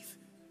of faith,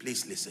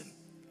 please listen.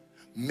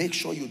 Make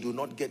sure you do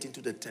not get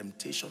into the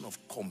temptation of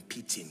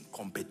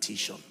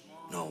competition.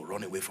 No,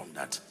 run away from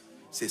that.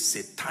 It's a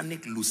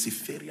satanic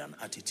Luciferian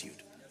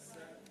attitude.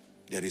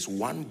 There is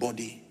one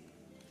body,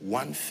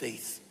 one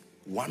faith,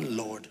 one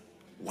Lord,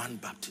 one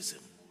baptism.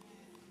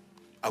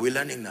 Are we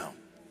learning now?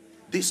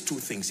 These two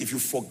things, if you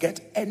forget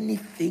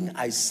anything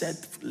I said,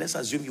 let's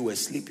assume you were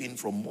sleeping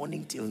from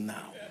morning till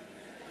now.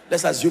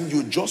 Let's assume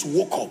you just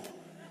woke up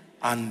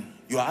and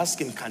you're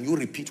asking, can you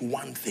repeat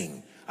one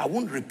thing? I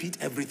won't repeat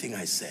everything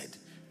I said,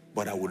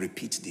 but I will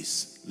repeat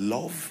this.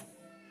 Love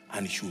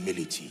and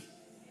humility.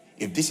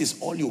 If this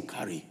is all you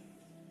carry,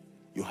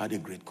 you had a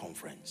great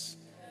conference.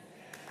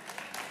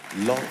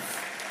 Love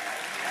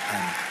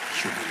and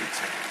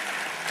humility.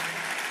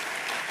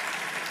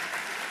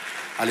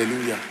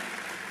 Hallelujah.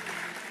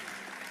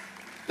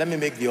 Let me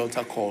make the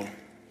altar call.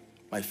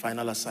 My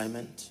final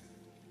assignment.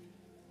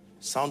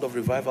 Sound of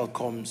Revival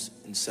comes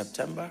in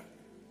September.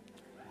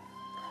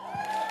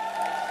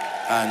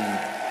 And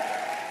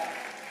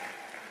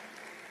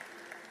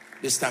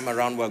this time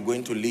around, we're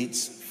going to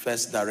Leeds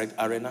First Direct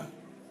Arena.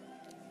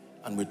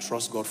 And we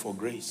trust God for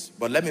grace.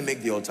 But let me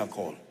make the altar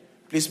call.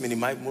 Please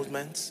minimize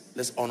movements.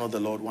 Let's honor the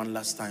Lord one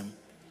last time.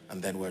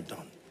 And then we're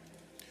done.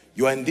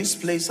 You are in this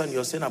place and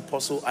you're saying,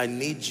 Apostle, I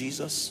need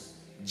Jesus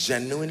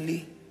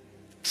genuinely,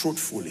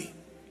 truthfully.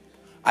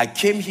 I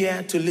came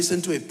here to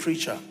listen to a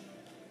preacher,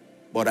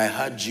 but I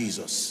heard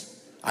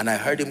Jesus. And I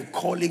heard him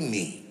calling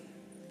me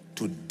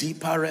to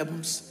deeper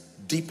realms,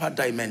 deeper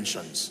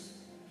dimensions.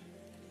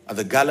 At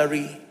the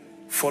gallery,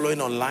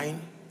 following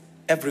online,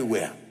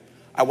 everywhere.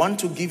 I want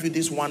to give you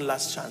this one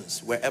last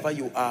chance. Wherever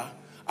you are,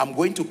 I'm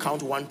going to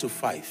count 1 to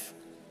 5.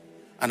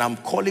 And I'm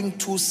calling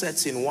 2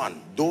 sets in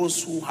one.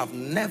 Those who have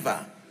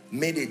never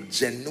made a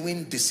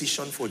genuine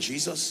decision for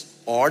Jesus.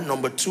 Or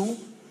number 2,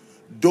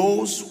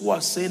 those who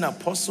are saying,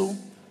 Apostle,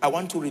 I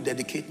want to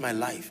rededicate my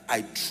life.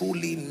 I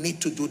truly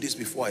need to do this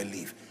before I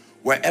leave.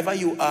 Wherever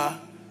you are,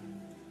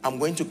 I'm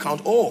going to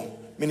count. Oh,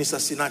 Minister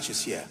Sinach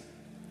is here.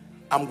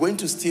 I'm going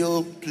to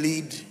still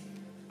plead.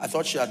 I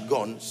thought she had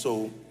gone,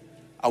 so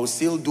I will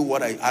still do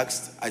what I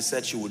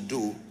said she would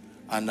do.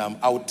 And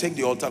I will take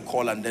the altar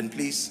call, and then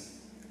please,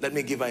 let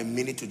me give her a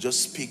minute to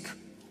just speak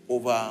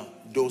over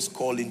those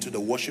called into the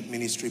worship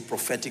ministry,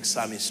 prophetic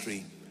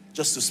psalmistry,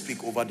 just to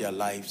speak over their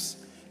lives.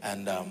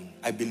 And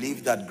I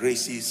believe that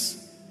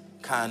graces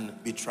can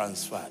be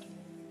transferred.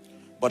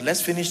 But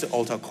let's finish the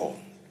altar call.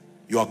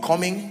 You are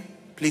coming,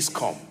 please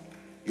come.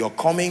 You're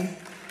coming,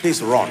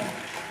 please run.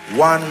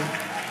 1,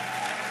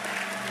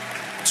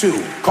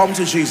 2, come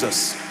to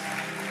Jesus.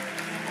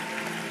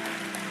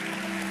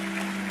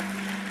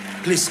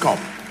 Please come.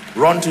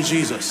 Run to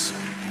Jesus.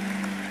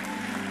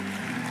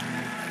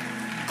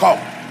 Come.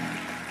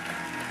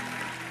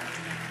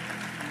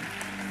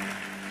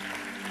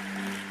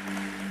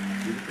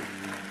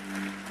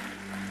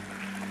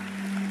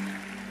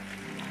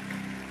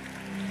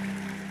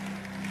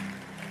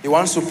 He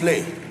wants to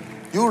play.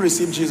 You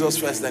receive Jesus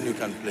first, then you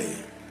can play.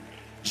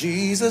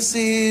 Jesus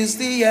is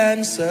the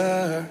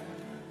answer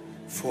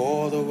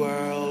for the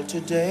world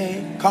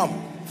today.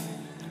 Come.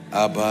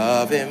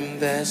 Above him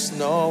there's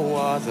no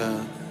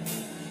other.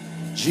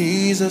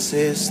 Jesus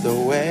is the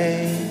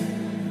way.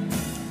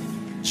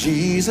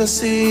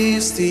 Jesus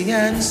is the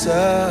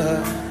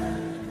answer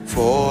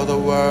for the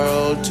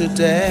world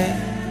today.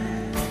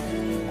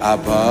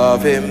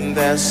 Above him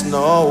there's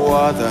no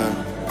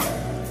other.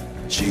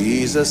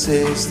 Jesus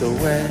is the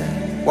way.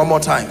 One more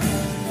time.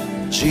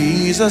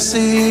 Jesus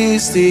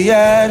is the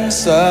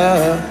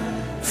answer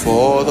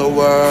for the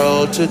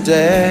world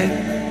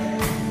today.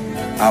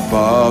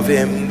 Above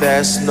him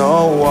there's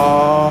no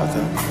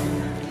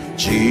other.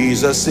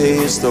 Jesus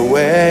is the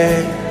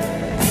way.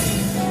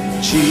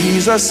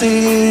 Jesus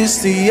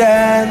is the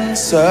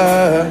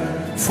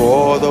answer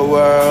for the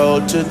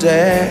world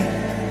today.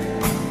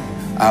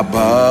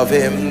 Above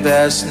him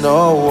there's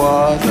no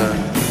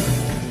other.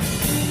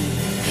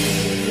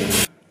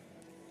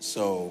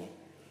 So,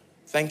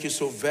 thank you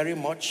so very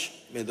much.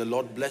 May the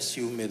Lord bless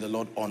you. May the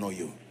Lord honor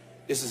you.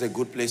 This is a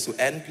good place to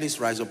end. Please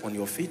rise up on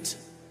your feet.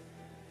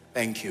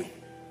 Thank you.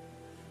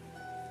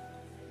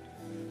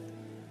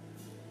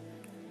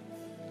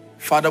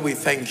 Father, we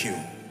thank you.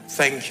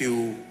 Thank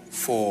you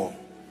for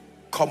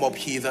Come Up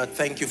Hither.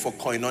 Thank you for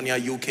Koinonia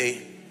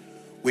UK.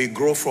 We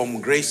grow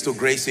from grace to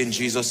grace in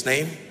Jesus'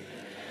 name.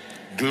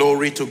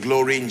 Glory to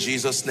glory in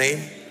Jesus' name.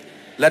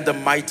 Let the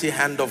mighty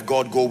hand of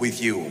God go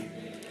with you.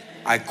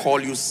 I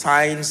call you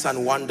signs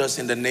and wonders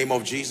in the name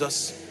of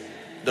Jesus.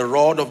 The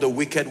rod of the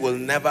wicked will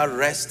never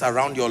rest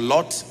around your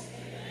lot.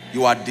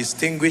 You are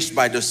distinguished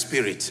by the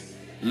Spirit,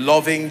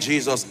 loving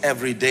Jesus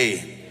every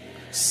day,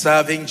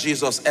 serving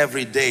Jesus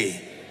every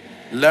day,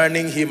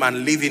 learning him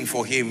and living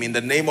for him. In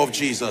the name of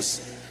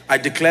Jesus, I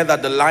declare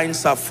that the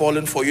lines are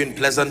fallen for you in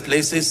pleasant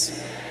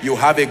places. You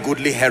have a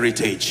goodly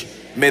heritage.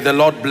 May the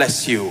Lord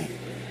bless you.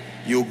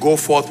 You go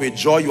forth with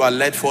joy. You are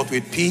led forth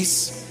with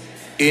peace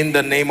in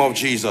the name of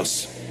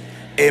Jesus.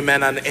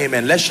 Amen and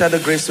amen. Let's share the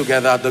grace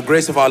together. The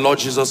grace of our Lord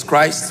Jesus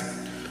Christ,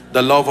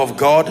 the love of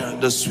God,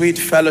 the sweet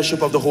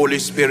fellowship of the Holy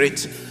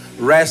Spirit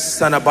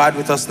rests and abide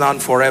with us now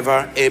and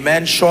forever.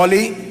 Amen.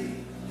 Surely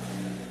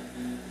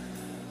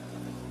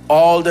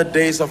all the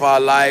days of our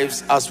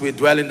lives as we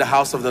dwell in the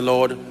house of the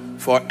Lord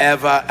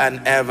forever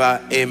and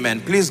ever. Amen.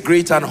 Please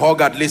greet and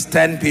hug at least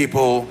 10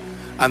 people,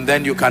 and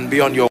then you can be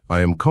on your...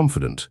 I am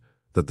confident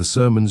that the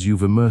sermons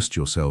you've immersed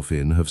yourself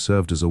in have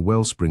served as a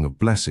wellspring of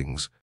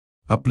blessings,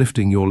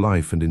 uplifting your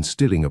life and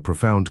instilling a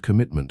profound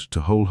commitment to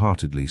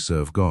wholeheartedly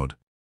serve God.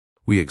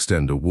 We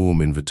extend a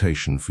warm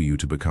invitation for you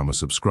to become a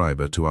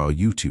subscriber to our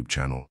YouTube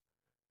channel.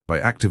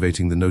 By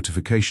activating the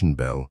notification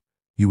bell,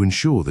 you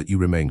ensure that you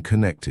remain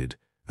connected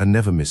and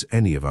never miss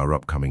any of our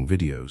upcoming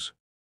videos.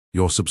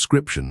 Your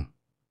subscription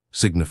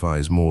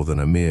signifies more than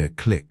a mere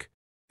click.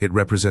 It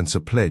represents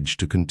a pledge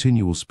to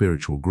continual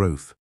spiritual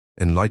growth,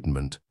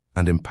 enlightenment,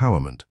 and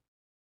empowerment.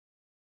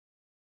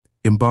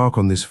 Embark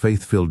on this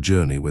faith-filled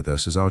journey with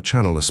us as our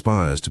channel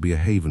aspires to be a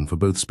haven for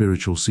both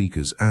spiritual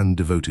seekers and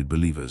devoted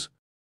believers.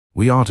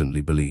 We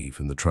ardently believe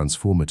in the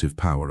transformative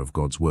power of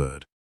God's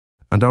Word,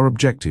 and our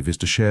objective is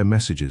to share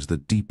messages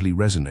that deeply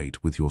resonate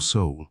with your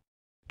soul.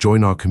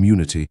 Join our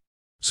community,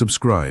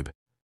 subscribe,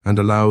 and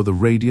allow the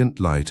radiant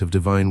light of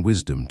divine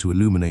wisdom to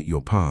illuminate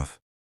your path.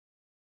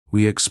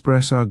 We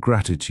express our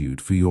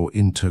gratitude for your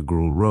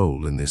integral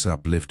role in this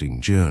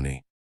uplifting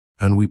journey,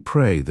 and we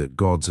pray that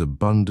God's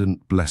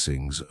abundant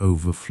blessings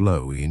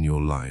overflow in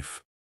your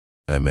life.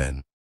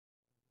 Amen.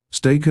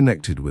 Stay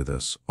connected with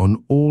us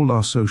on all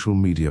our social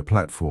media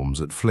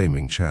platforms at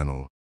Flaming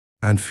Channel,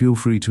 and feel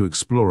free to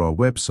explore our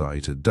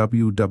website at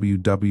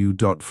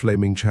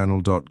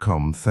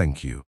www.flamingchannel.com.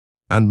 Thank you,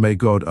 and may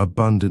God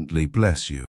abundantly bless you.